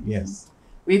are. Yes.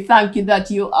 We thank you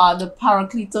that you are the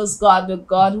Paracletos God, the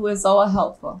God who is our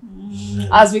helper.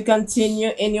 As we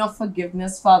continue in your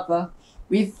forgiveness, Father,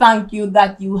 we thank you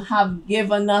that you have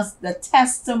given us the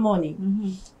testimony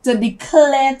to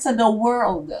declare to the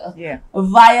world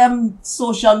via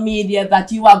social media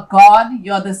that you are God,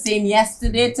 you're the same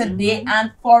yesterday, today,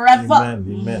 and forever.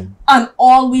 Amen. And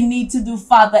all we need to do,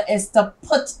 Father, is to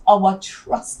put our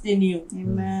trust in you,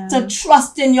 to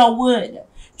trust in your word,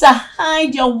 to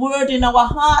hide your word in our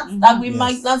hearts that we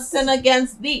might not sin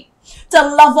against thee. To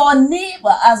love our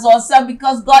neighbor as ourselves,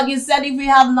 because God, you said if we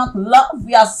have not love,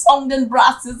 we are sounding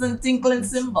brasses and tinkling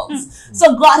cymbals.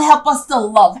 So God, help us to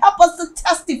love, help us to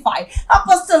testify, help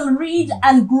us to read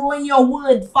and grow in your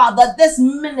word, Father. This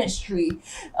ministry,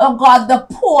 oh God, the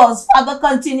poor, Father,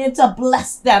 continue to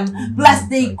bless them, bless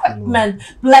the equipment,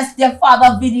 bless their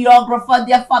Father, videographer,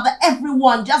 their Father,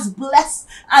 everyone, just bless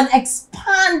and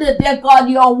expand, dear God,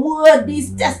 your word,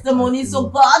 these testimonies, so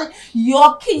God,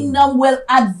 your kingdom will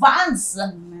advance.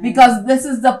 Because this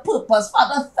is the purpose.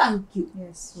 Father, thank you.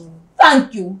 Yes, Lord.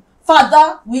 Thank you.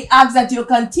 Father, we ask that you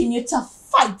continue to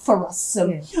fight for us.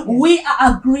 We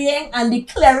are agreeing and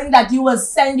declaring that you will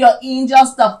send your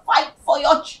angels to fight for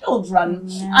your children.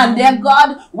 And dear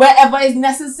God, wherever is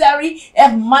necessary,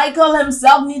 if Michael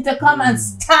himself need to come and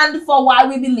stand for why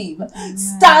we believe,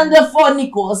 stand for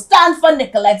Nicole, stand for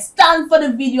Nicolette, stand for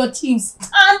the video team,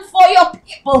 stand for your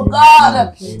people,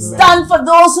 God. Stand for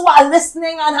those who are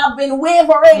listening and have been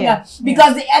wavering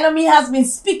because the enemy has been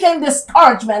speaking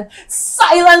discouragement.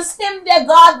 Silence him, dear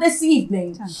God, this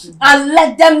evening, and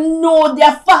let them know,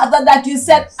 dear Father, that you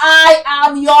said, I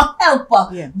am your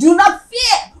helper. Do not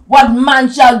fear what man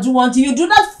shall do unto you. Do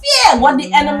not fear what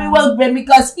the enemy will bring,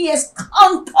 because he is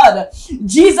conquered.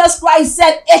 Jesus Christ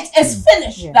said, it is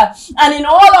finished. And in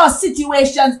all our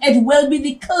situations, it will be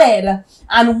declared,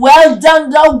 and well done,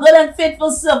 thou good and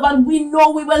faithful servant. We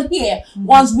know we will hear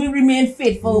once we remain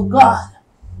faithful, God.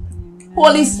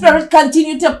 Holy Spirit,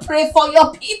 continue to pray for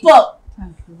your people.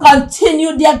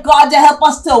 Continue, dear God, to help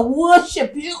us to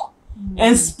worship you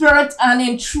in spirit and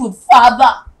in truth.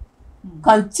 Father,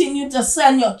 continue to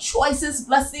send your choicest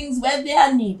blessings where they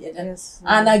are needed.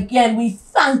 And again, we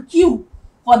thank you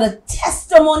for the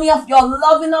testimony of your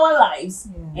love in our lives.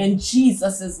 In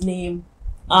Jesus' name,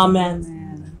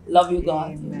 amen. Love you,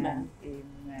 God. Amen.